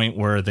to a point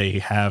where they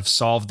have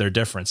solved their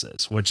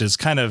differences, which is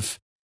kind of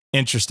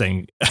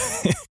interesting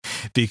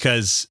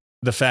because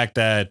the fact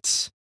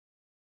that,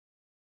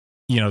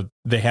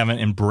 they haven't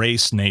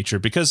embraced nature,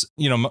 because,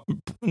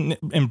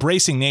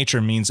 embracing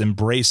nature means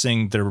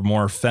embracing their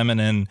more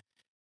feminine,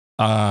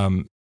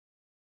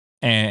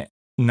 and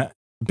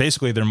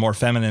basically their more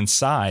feminine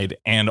side,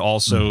 and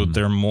also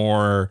their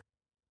more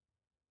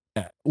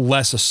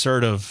less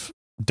assertive,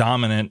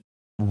 dominant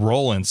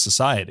role in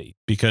society,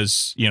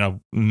 because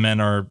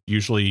men are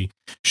usually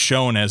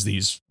shown as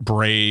these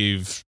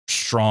brave,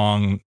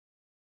 strong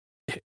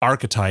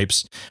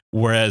archetypes,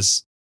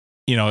 whereas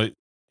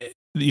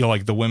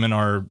like the women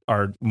are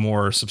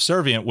more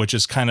subservient, which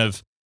is kind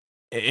of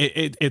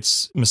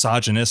it's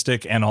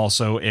misogynistic, and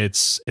also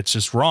it's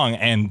just wrong.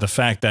 And the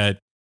fact that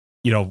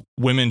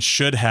women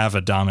should have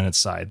a dominant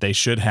side, they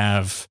should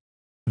have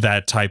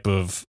that type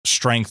of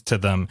strength to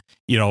them,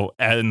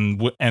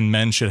 and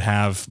men should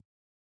have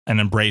an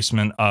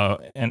embracement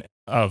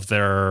of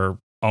their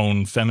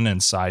own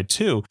feminine side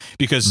too,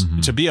 because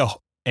to be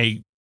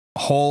a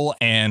whole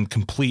and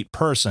complete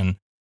person,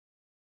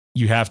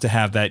 you have to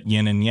have that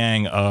yin and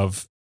yang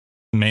of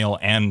male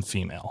and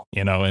female,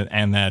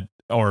 and that,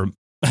 or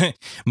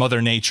mother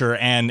nature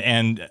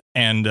and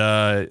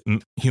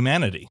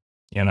humanity,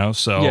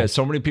 so yeah,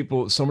 so many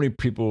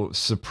people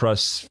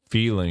suppress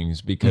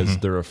feelings because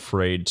they're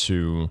afraid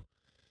to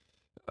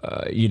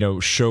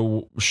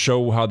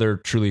show how they're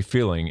truly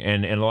feeling,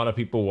 and a lot of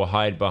people will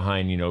hide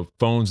behind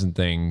phones and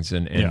things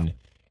and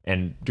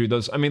do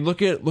those. I mean,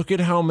 look at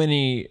how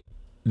many.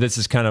 This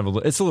is kind of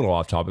it's a little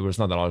off topic, but it's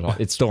not that off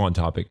topic. It's still on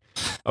topic.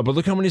 But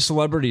look how many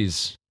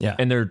celebrities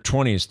in their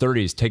 20s,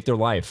 30s take their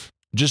life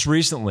just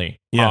recently.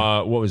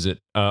 What was it?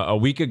 A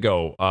week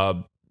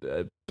ago.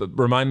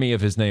 Remind me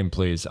of his name,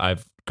 please.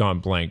 I've gone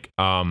blank.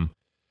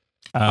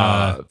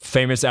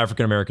 Famous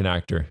African American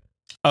actor.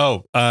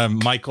 Oh,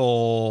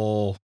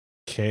 Michael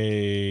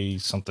K.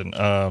 something.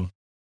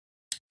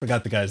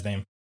 Forgot the guy's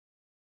name.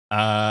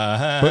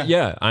 But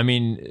yeah, I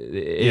mean,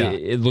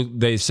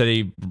 they said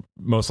he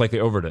most likely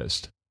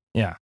overdosed.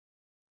 Yeah.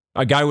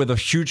 A guy with a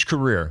huge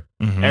career,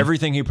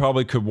 everything he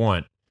probably could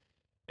want,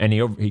 and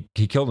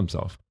he killed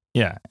himself.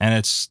 Yeah, and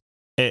it's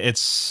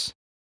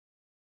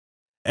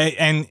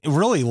and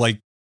really, like,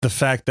 the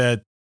fact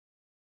that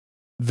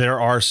there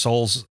are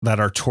souls that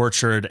are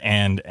tortured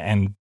and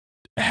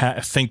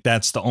think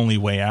that's the only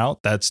way out.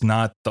 That's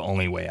not the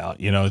only way out.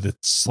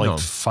 That's like,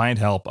 find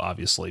help,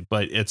 obviously,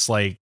 but it's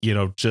like,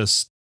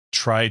 just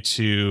try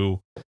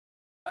to,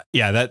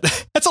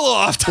 that's a little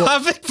off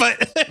topic,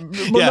 but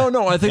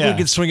no, I think we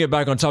can swing it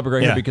back on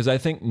topic here, because I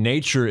think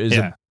nature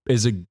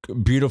is a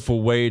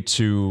beautiful way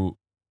to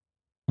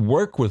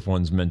work with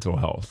one's mental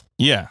health.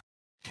 Yeah,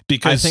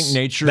 because I think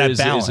nature is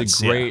a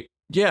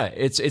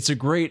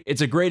great,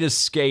 it's a great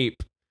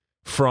escape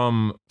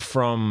from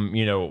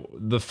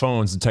the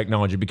phones and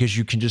technology, because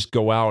you can just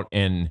go out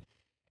and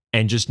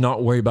just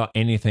not worry about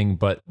anything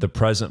but the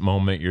present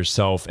moment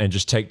yourself, and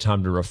just take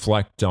time to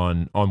reflect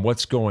on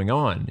what's going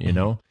on.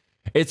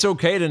 It's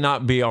okay to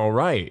not be all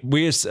right.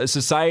 We as a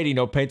society,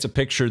 paints a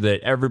picture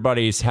that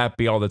everybody's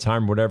happy all the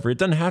time, whatever. It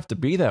doesn't have to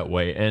be that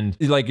way. And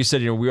like you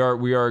said, we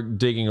are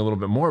digging a little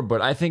bit more,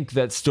 but I think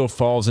that still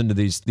falls into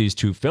these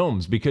two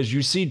films, because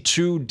you see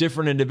two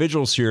different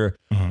individuals here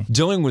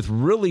dealing with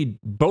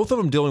both of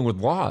them dealing with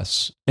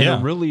loss in a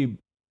really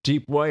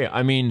deep way.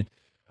 I mean,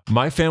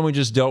 my family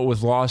just dealt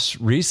with loss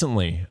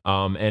recently,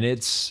 and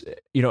it's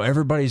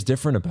everybody's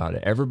different about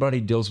it. Everybody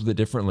deals with it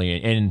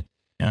differently, and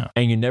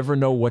you never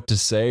know what to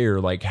say or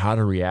like how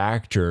to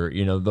react, or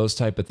those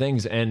type of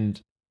things. And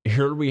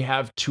here we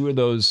have two of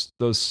those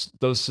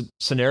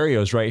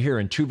scenarios right here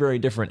in two very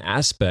different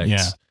aspects.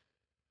 Yeah.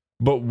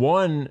 But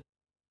one,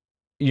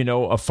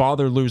 a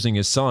father losing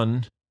his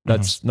son.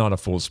 That's not a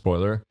full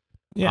spoiler.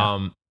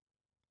 Yeah.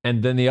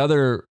 And then the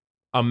other,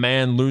 a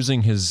man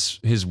losing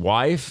his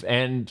wife,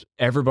 and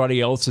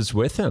everybody else is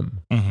with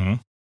him.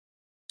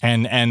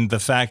 And the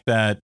fact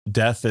that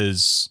death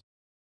is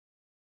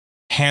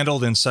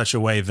handled in such a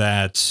way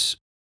that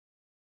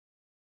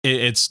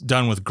it's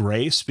done with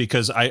grace,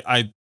 because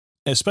I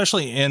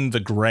especially in The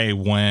Grey,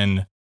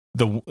 when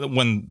the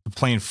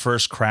plane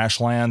first crash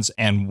lands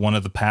and one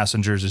of the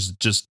passengers is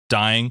just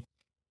dying,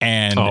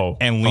 and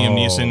Liam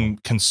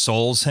Neeson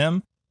consoles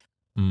him.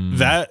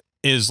 That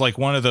is like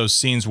one of those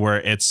scenes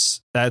where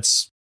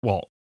that's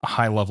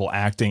high level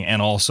acting,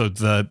 and also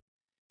the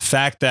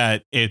fact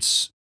that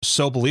it's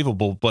so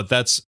believable. But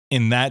that's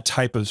in that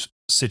type of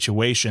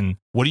situation.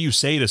 What do you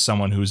say to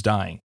someone who's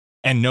dying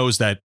and knows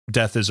that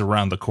death is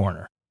around the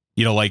corner?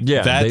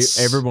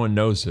 Everyone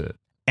knows it.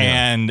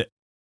 And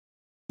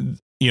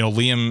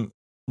Liam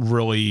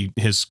really,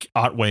 his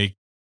Otway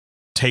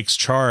takes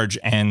charge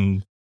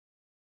and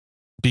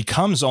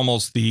becomes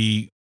almost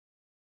the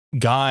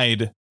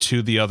guide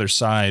to the other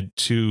side,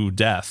 to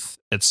death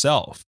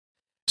itself.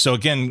 So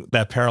again,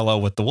 that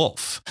parallel with the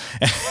wolf,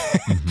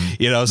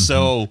 you know,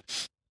 so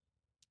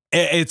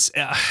it's,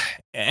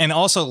 and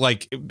also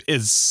like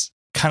is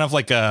kind of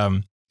like,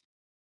 the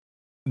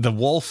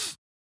wolf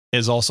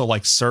is also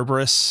like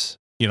Cerberus,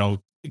 you know,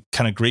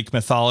 kind of Greek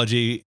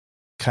mythology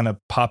kind of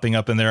popping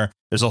up in there.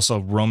 There's also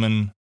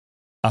Roman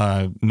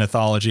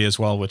mythology as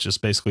well, which is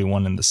basically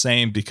one and the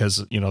same,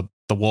 because, you know,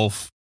 the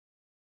wolf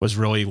was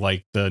really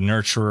like the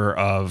nurturer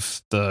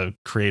of the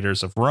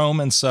creators of Rome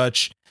and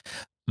such.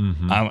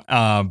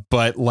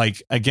 But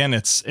like, again,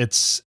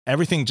 it's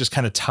everything just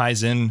kind of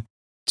ties in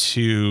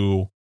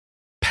to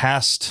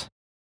past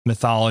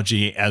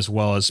mythology as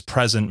well as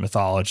present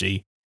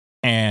mythology,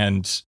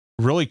 and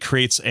really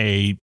creates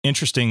a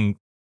interesting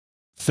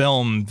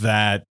film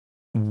that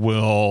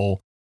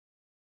will,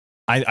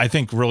 I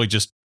think, really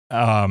just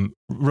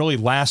really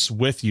lasts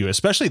with you,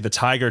 especially the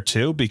tiger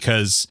too,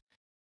 because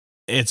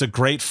it's a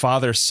great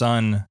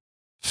father-son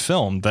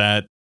film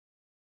that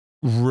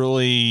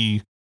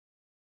really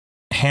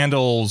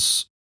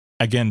handles,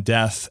 again,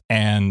 death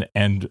and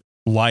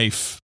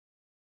life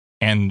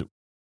and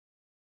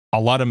a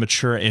lot of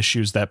mature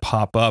issues that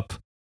pop up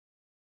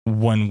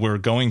when we're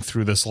going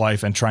through this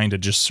life and trying to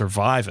just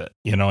survive it,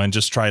 you know, and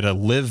just try to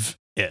live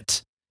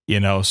it, you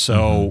know.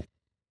 So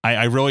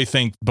I really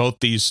think both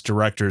these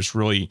directors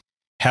really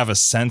have a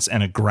sense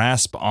and a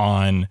grasp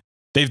on,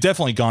 they've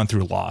definitely gone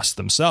through loss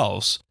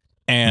themselves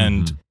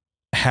and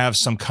have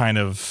some kind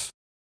of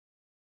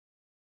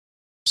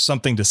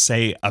something to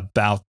say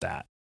about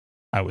that,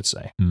 I would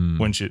say.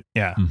 Wouldn't you?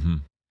 Yeah.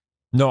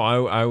 No,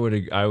 I would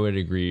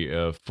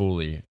agree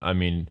fully. I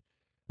mean,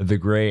 the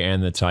gray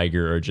and the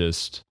tiger are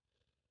just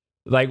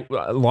like,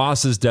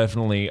 loss is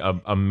definitely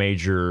a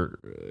major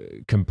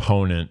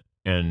component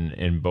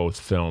in both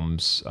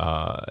films.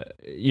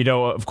 You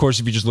know, of course,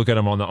 if you just look at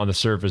them on the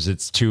surface,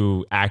 it's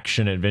two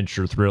action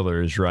adventure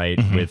thrillers, right?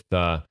 With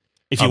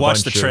if you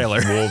watch the trailer,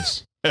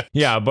 wolves.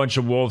 Yeah, a bunch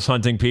of wolves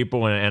hunting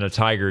people and a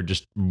tiger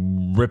just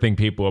ripping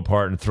people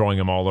apart and throwing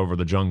them all over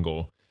the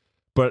jungle.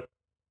 But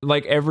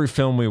like every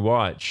film we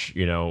watch,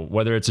 you know,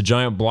 whether it's a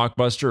giant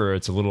blockbuster or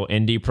it's a little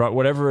indie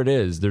whatever it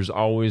is, there's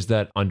always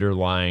that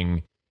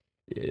underlying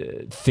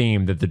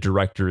theme that the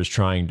director is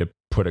trying to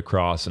put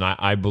across. And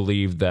I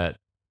believe that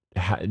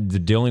the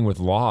dealing with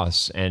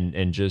loss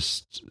and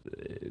just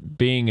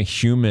being a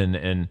human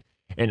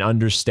and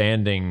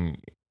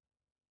understanding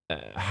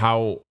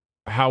how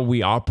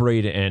we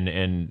operate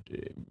and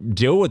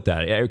deal with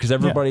that, because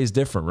everybody's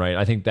different, right?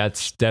 I think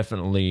that's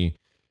definitely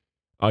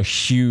a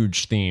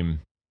huge theme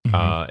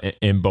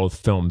in both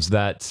films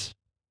that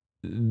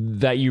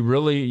you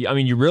really, I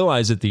mean, you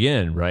realize at the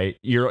end, right?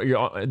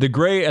 You're the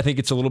gray. I think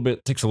takes a little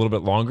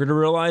bit longer to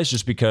realize,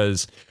 just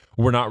because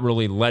we're not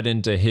really led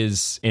into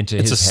his it's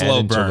a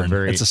slow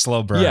burn. It's a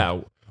slow burn.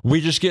 Yeah. We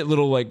just get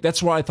little, like,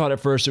 that's why I thought at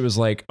first it was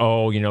like,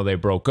 oh, you know, they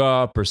broke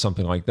up or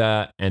something like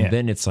that. And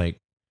then it's like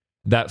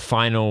that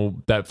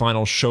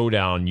final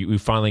showdown, we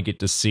finally get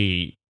to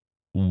see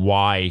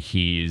why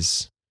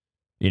he's,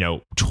 you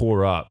know,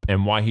 tore up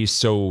and why he's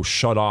so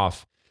shut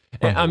off.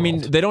 And, I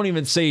mean, they don't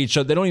even say each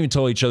other. They don't even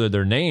tell each other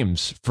their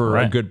names for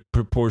a good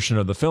proportion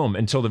of the film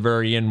until the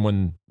very end,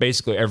 when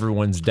basically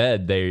everyone's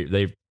dead.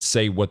 They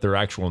say what their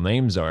actual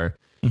names are,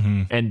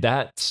 and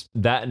that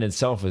in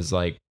itself is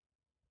like,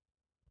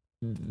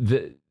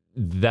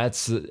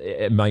 that's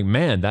like,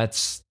 man,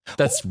 that's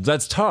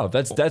tough.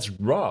 That's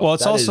rough. Well,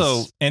 it's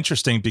also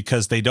interesting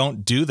because they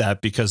don't do that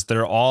because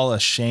they're all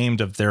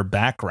ashamed of their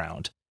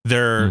background,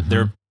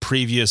 their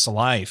previous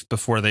life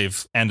before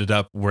they've ended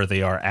up where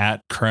they are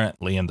at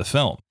currently in the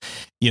film.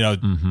 You know,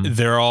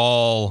 they're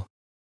all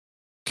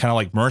kind of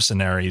like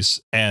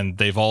mercenaries, and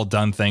they've all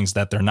done things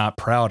that they're not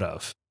proud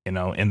of, you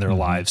know, in their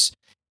lives.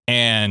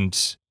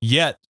 And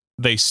yet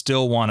they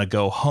still want to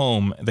go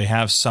home. They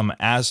have some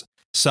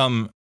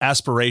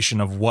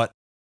aspiration of what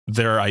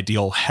their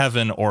ideal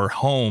heaven or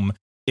home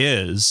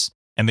is,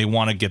 and they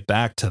want to get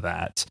back to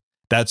that.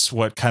 That's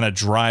what kind of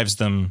drives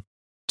them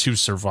to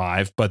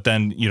survive. But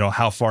then, you know,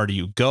 how far do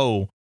you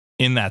go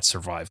in that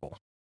survival?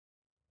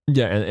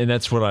 Yeah, and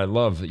that's what I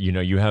love. You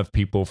know, you have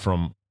people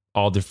from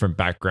all different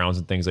backgrounds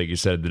and things, like you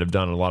said, that have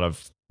done a lot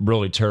of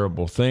really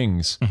terrible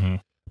things.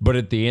 But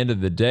at the end of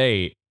the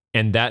day,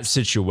 in that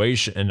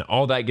situation, and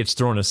all that gets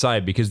thrown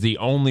aside, because the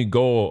only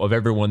goal of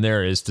everyone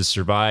there is to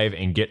survive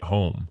and get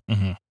home.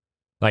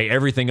 Like,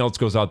 everything else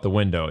goes out the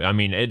window. I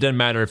mean, it doesn't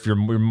matter if you're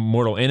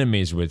mortal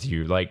enemies with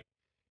you. Like,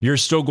 you're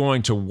still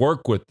going to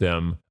work with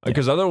them,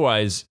 because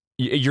otherwise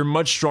you're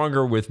much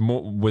stronger with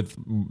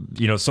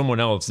you know, someone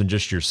else than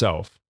just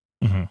yourself.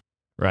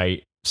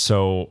 Right.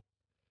 So,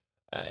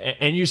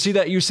 and you see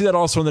that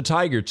also in the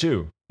tiger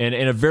too, and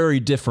in a very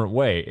different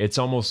way. It's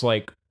almost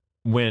like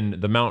when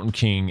the Mountain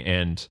King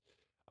and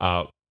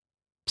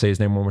say his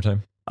name one more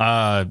time.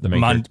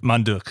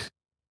 Manduk.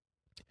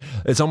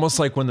 It's almost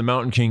like when the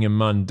Mountain King and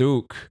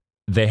Manduk,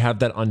 they have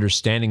that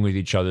understanding with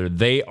each other.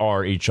 They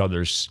are each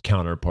other's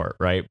counterpart,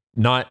 right?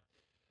 Not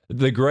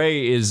the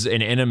gray is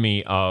an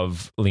enemy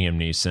of Liam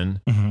Neeson,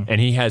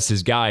 and he has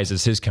his guys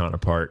as his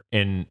counterpart.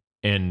 And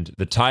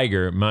the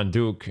Tiger,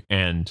 Manduk,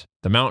 and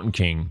the Mountain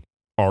King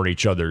are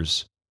each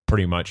other's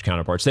pretty much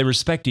counterparts. They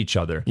respect each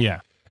other.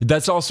 Yeah.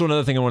 That's also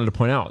another thing I wanted to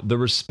point out. The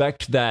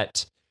respect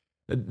that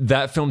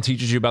film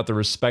teaches you about the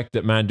respect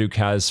that Manduk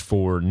has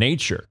for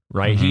nature,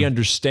 right? He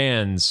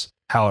understands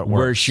how it works,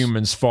 where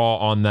humans fall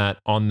on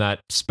that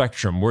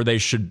spectrum, where they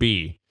should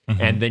be.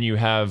 And then you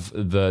have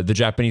the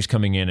Japanese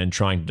coming in and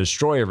trying to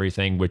destroy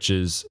everything, which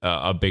is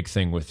a big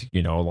thing with,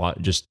 a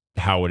lot, just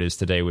how it is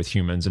today with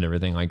humans and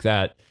everything like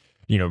that,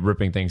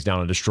 ripping things down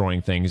and destroying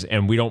things.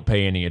 And we don't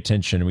pay any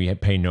attention. We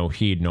pay no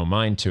heed, no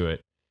mind to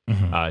it,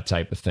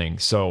 type of thing.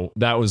 So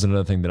that was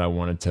another thing that I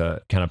wanted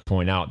to kind of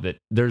point out, that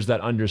there's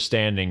that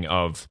understanding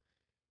of,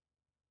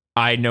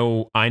 I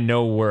know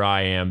where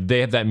I am. They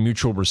have that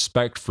mutual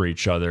respect for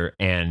each other,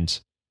 and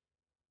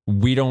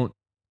we don't.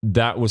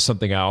 That was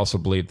something I also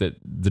believe that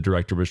the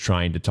director was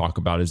trying to talk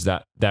about, is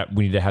that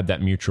we need to have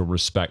that mutual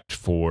respect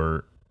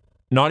for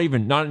not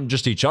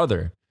just each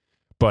other,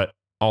 but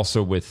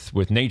also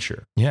with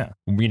nature. Yeah.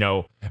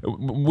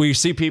 We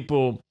see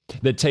people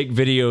that take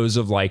videos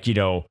of like,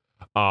 a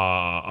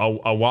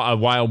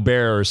wild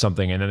bear or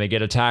something, and then they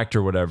get attacked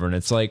or whatever. And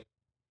it's like,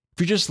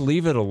 if you just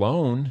leave it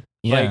alone.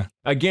 Yeah. Like,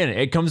 again,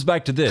 it comes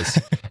back to this.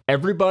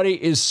 Everybody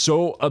is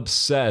so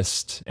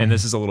obsessed, and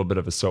this is a little bit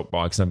of a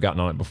soapbox, and I've gotten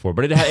on it before,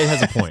 but it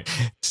has a point.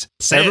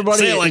 Say it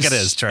like it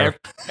is, Trevor.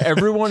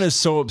 Everyone is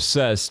so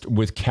obsessed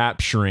with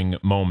capturing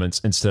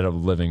moments instead of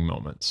living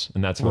moments,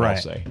 and that's what I'll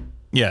say.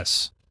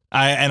 Yes.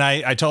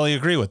 I totally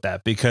agree with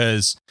that,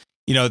 because,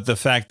 the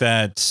fact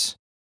that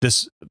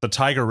the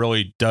Tiger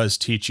really does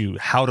teach you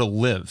how to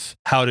live,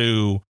 how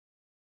to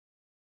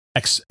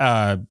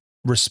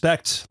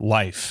respect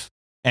life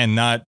and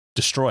not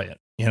destroy it.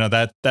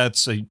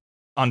 That's a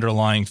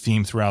underlying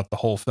theme throughout the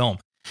whole film.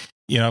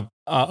 And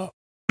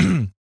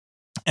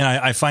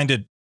I find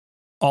it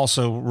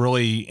also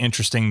really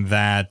interesting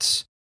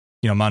that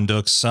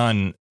Manduk's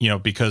son,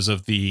 because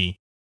of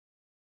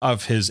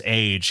his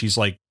age, he's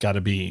like got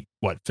to be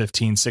what,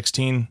 15,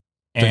 16,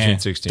 15,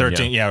 16,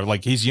 13,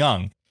 like he's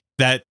young.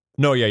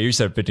 No, yeah, you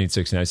said 15,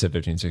 16. I said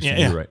 15, 16.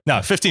 Yeah. You're right.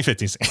 No, 15,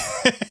 15.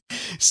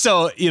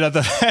 So,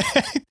 the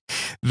fact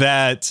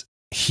that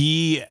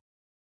he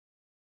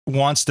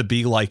wants to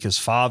be like his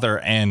father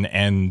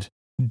and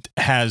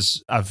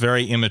has a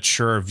very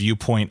immature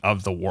viewpoint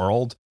of the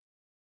world,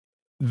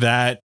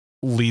 that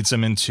leads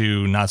him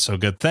into not so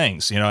good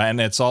things,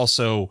 and it's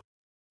also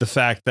the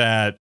fact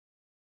that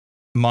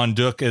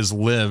Manduk has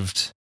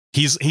lived.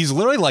 He's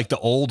literally like the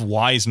old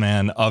wise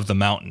man of the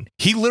mountain.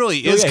 He literally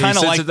is kind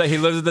of like he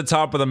lives at the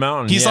top of the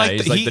mountain. He's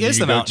he is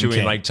the mountain king.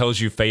 And like tells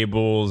you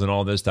fables and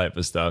all this type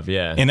of stuff.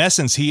 Yeah. In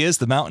essence, he is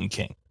the mountain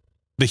king,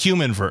 the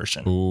human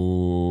version.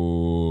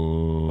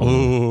 Ooh.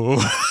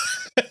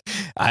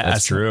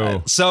 That's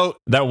true. So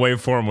that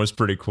waveform was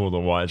pretty cool to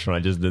watch when I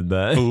just did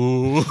that.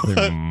 Ooh.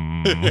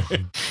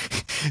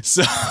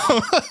 So,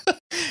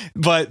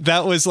 but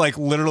that was like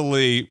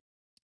literally.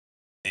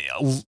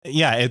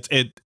 Yeah,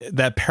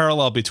 that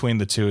parallel between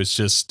the two is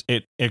just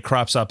it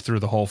crops up through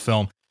the whole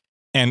film.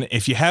 And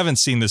if you haven't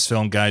seen this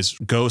film, guys,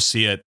 go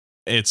see it.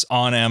 It's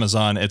on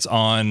Amazon. It's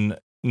on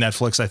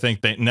Netflix. I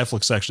think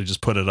Netflix actually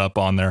just put it up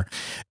on there.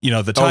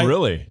 Oh,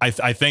 really?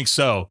 I think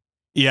so.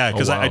 Yeah,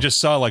 because wow. I just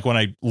saw, like, when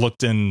I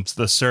looked in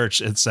the search,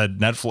 it said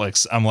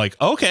Netflix. I'm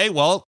like, okay,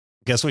 well,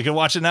 guess we can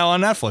watch it now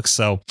on Netflix.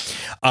 So,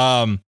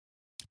 but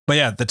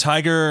yeah, The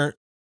Tiger,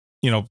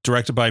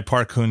 directed by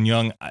Park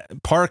Hoon-young.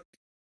 Park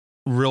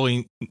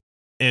really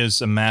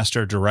is a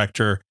master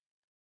director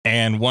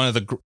and one of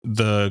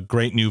the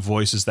great new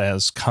voices that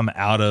has come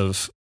out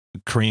of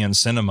Korean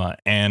cinema,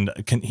 and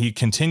he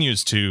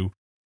continues to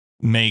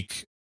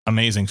make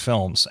amazing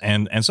films,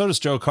 and so does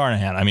Joe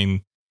Carnahan. I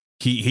mean,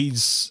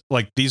 he's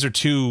like, these are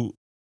two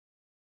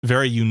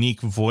very unique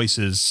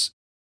voices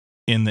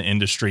in the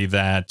industry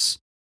that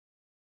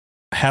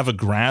have a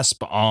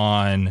grasp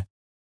on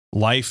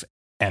life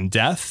and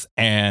death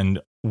and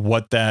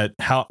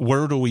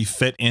where do we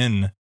fit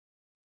in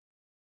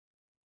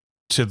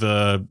to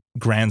the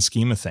grand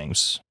scheme of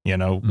things,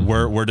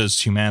 where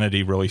does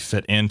humanity really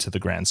fit into the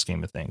grand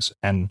scheme of things?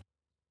 And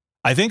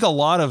I think a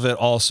lot of it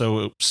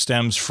also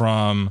stems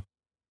from,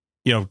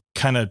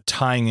 kind of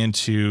tying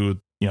into,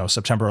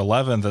 September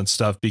 11th and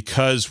stuff,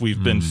 because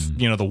we've been,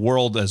 the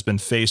world has been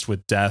faced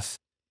with death,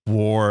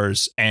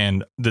 wars,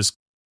 and this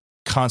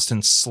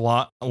constant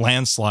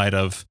landslide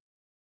of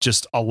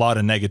just a lot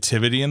of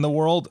negativity in the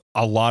world.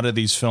 A lot of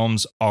these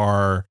films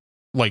are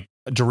like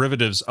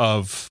derivatives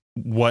of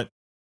what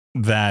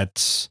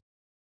that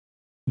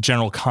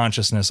general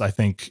consciousness, I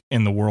think,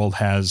 in the world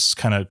has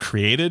kind of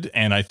created.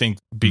 And I think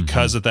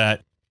because of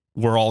that,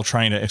 we're all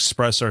trying to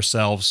express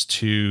ourselves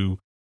to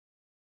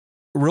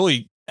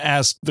really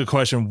ask the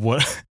question,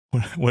 what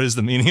is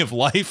the meaning of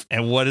life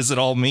and what does it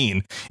all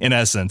mean, in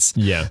essence?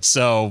 Yeah.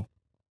 So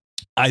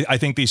I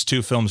think these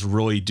two films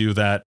really do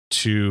that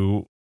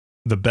to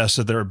the best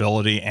of their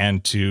ability,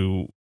 and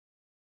to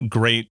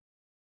great.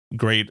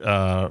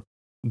 I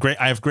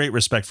have great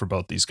respect for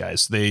both these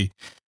guys. They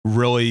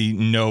really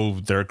know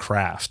their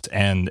craft,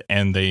 and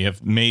they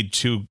have made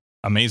 2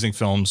 amazing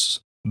films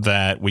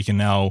that we can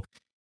now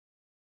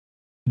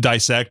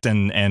dissect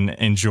and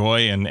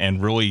enjoy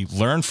and really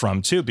learn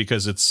from too,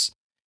 because it's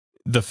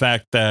the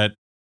fact that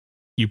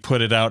you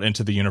put it out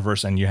into the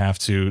universe and you have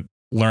to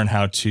learn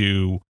how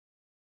to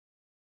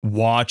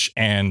watch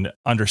and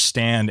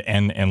understand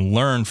and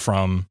learn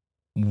from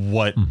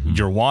what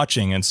you're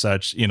watching and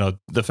such. You know,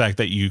 the fact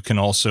that you can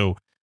also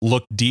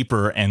look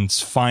deeper and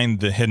find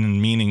the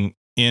hidden meaning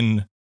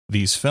in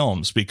these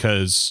films,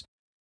 because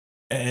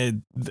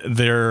it's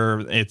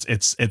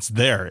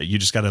there. You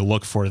just got to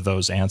look for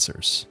those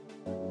answers.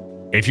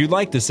 If you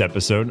like this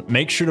episode,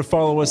 make sure to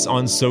follow us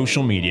on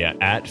social media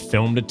at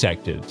Film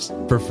Detectives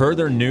for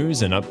further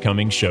news and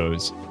upcoming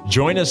shows.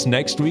 Join us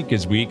next week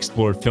as we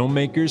explore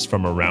filmmakers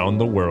from around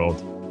the world.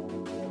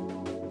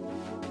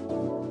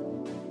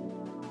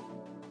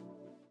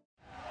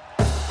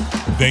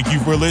 Thank you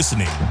for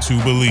listening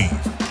to Believe.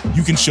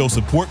 You can show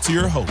support to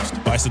your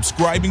host by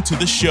subscribing to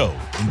the show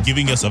and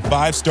giving us a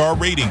 5-star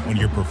rating on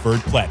your preferred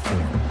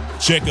platform.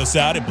 Check us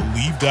out at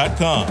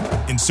Believe.com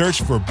and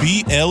search for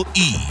BLEAV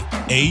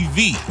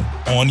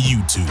on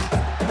YouTube.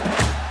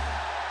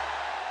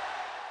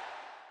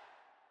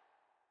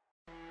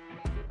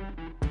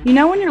 You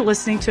know when you're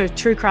listening to a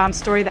true crime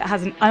story that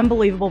has an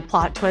unbelievable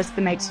plot twist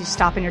that makes you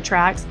stop in your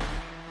tracks?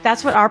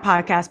 That's what our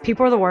podcast,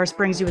 People Are the Worst,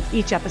 brings you with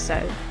each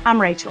episode.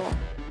 I'm Rachel.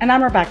 And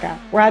I'm Rebecca.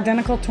 We're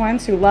identical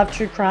twins who love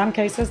true crime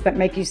cases that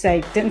make you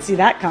say, didn't see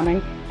that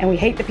coming, and we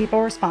hate the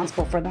people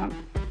responsible for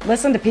them.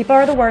 Listen to People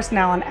Are the Worst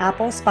now on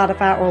Apple,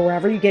 Spotify, or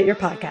wherever you get your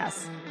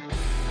podcasts.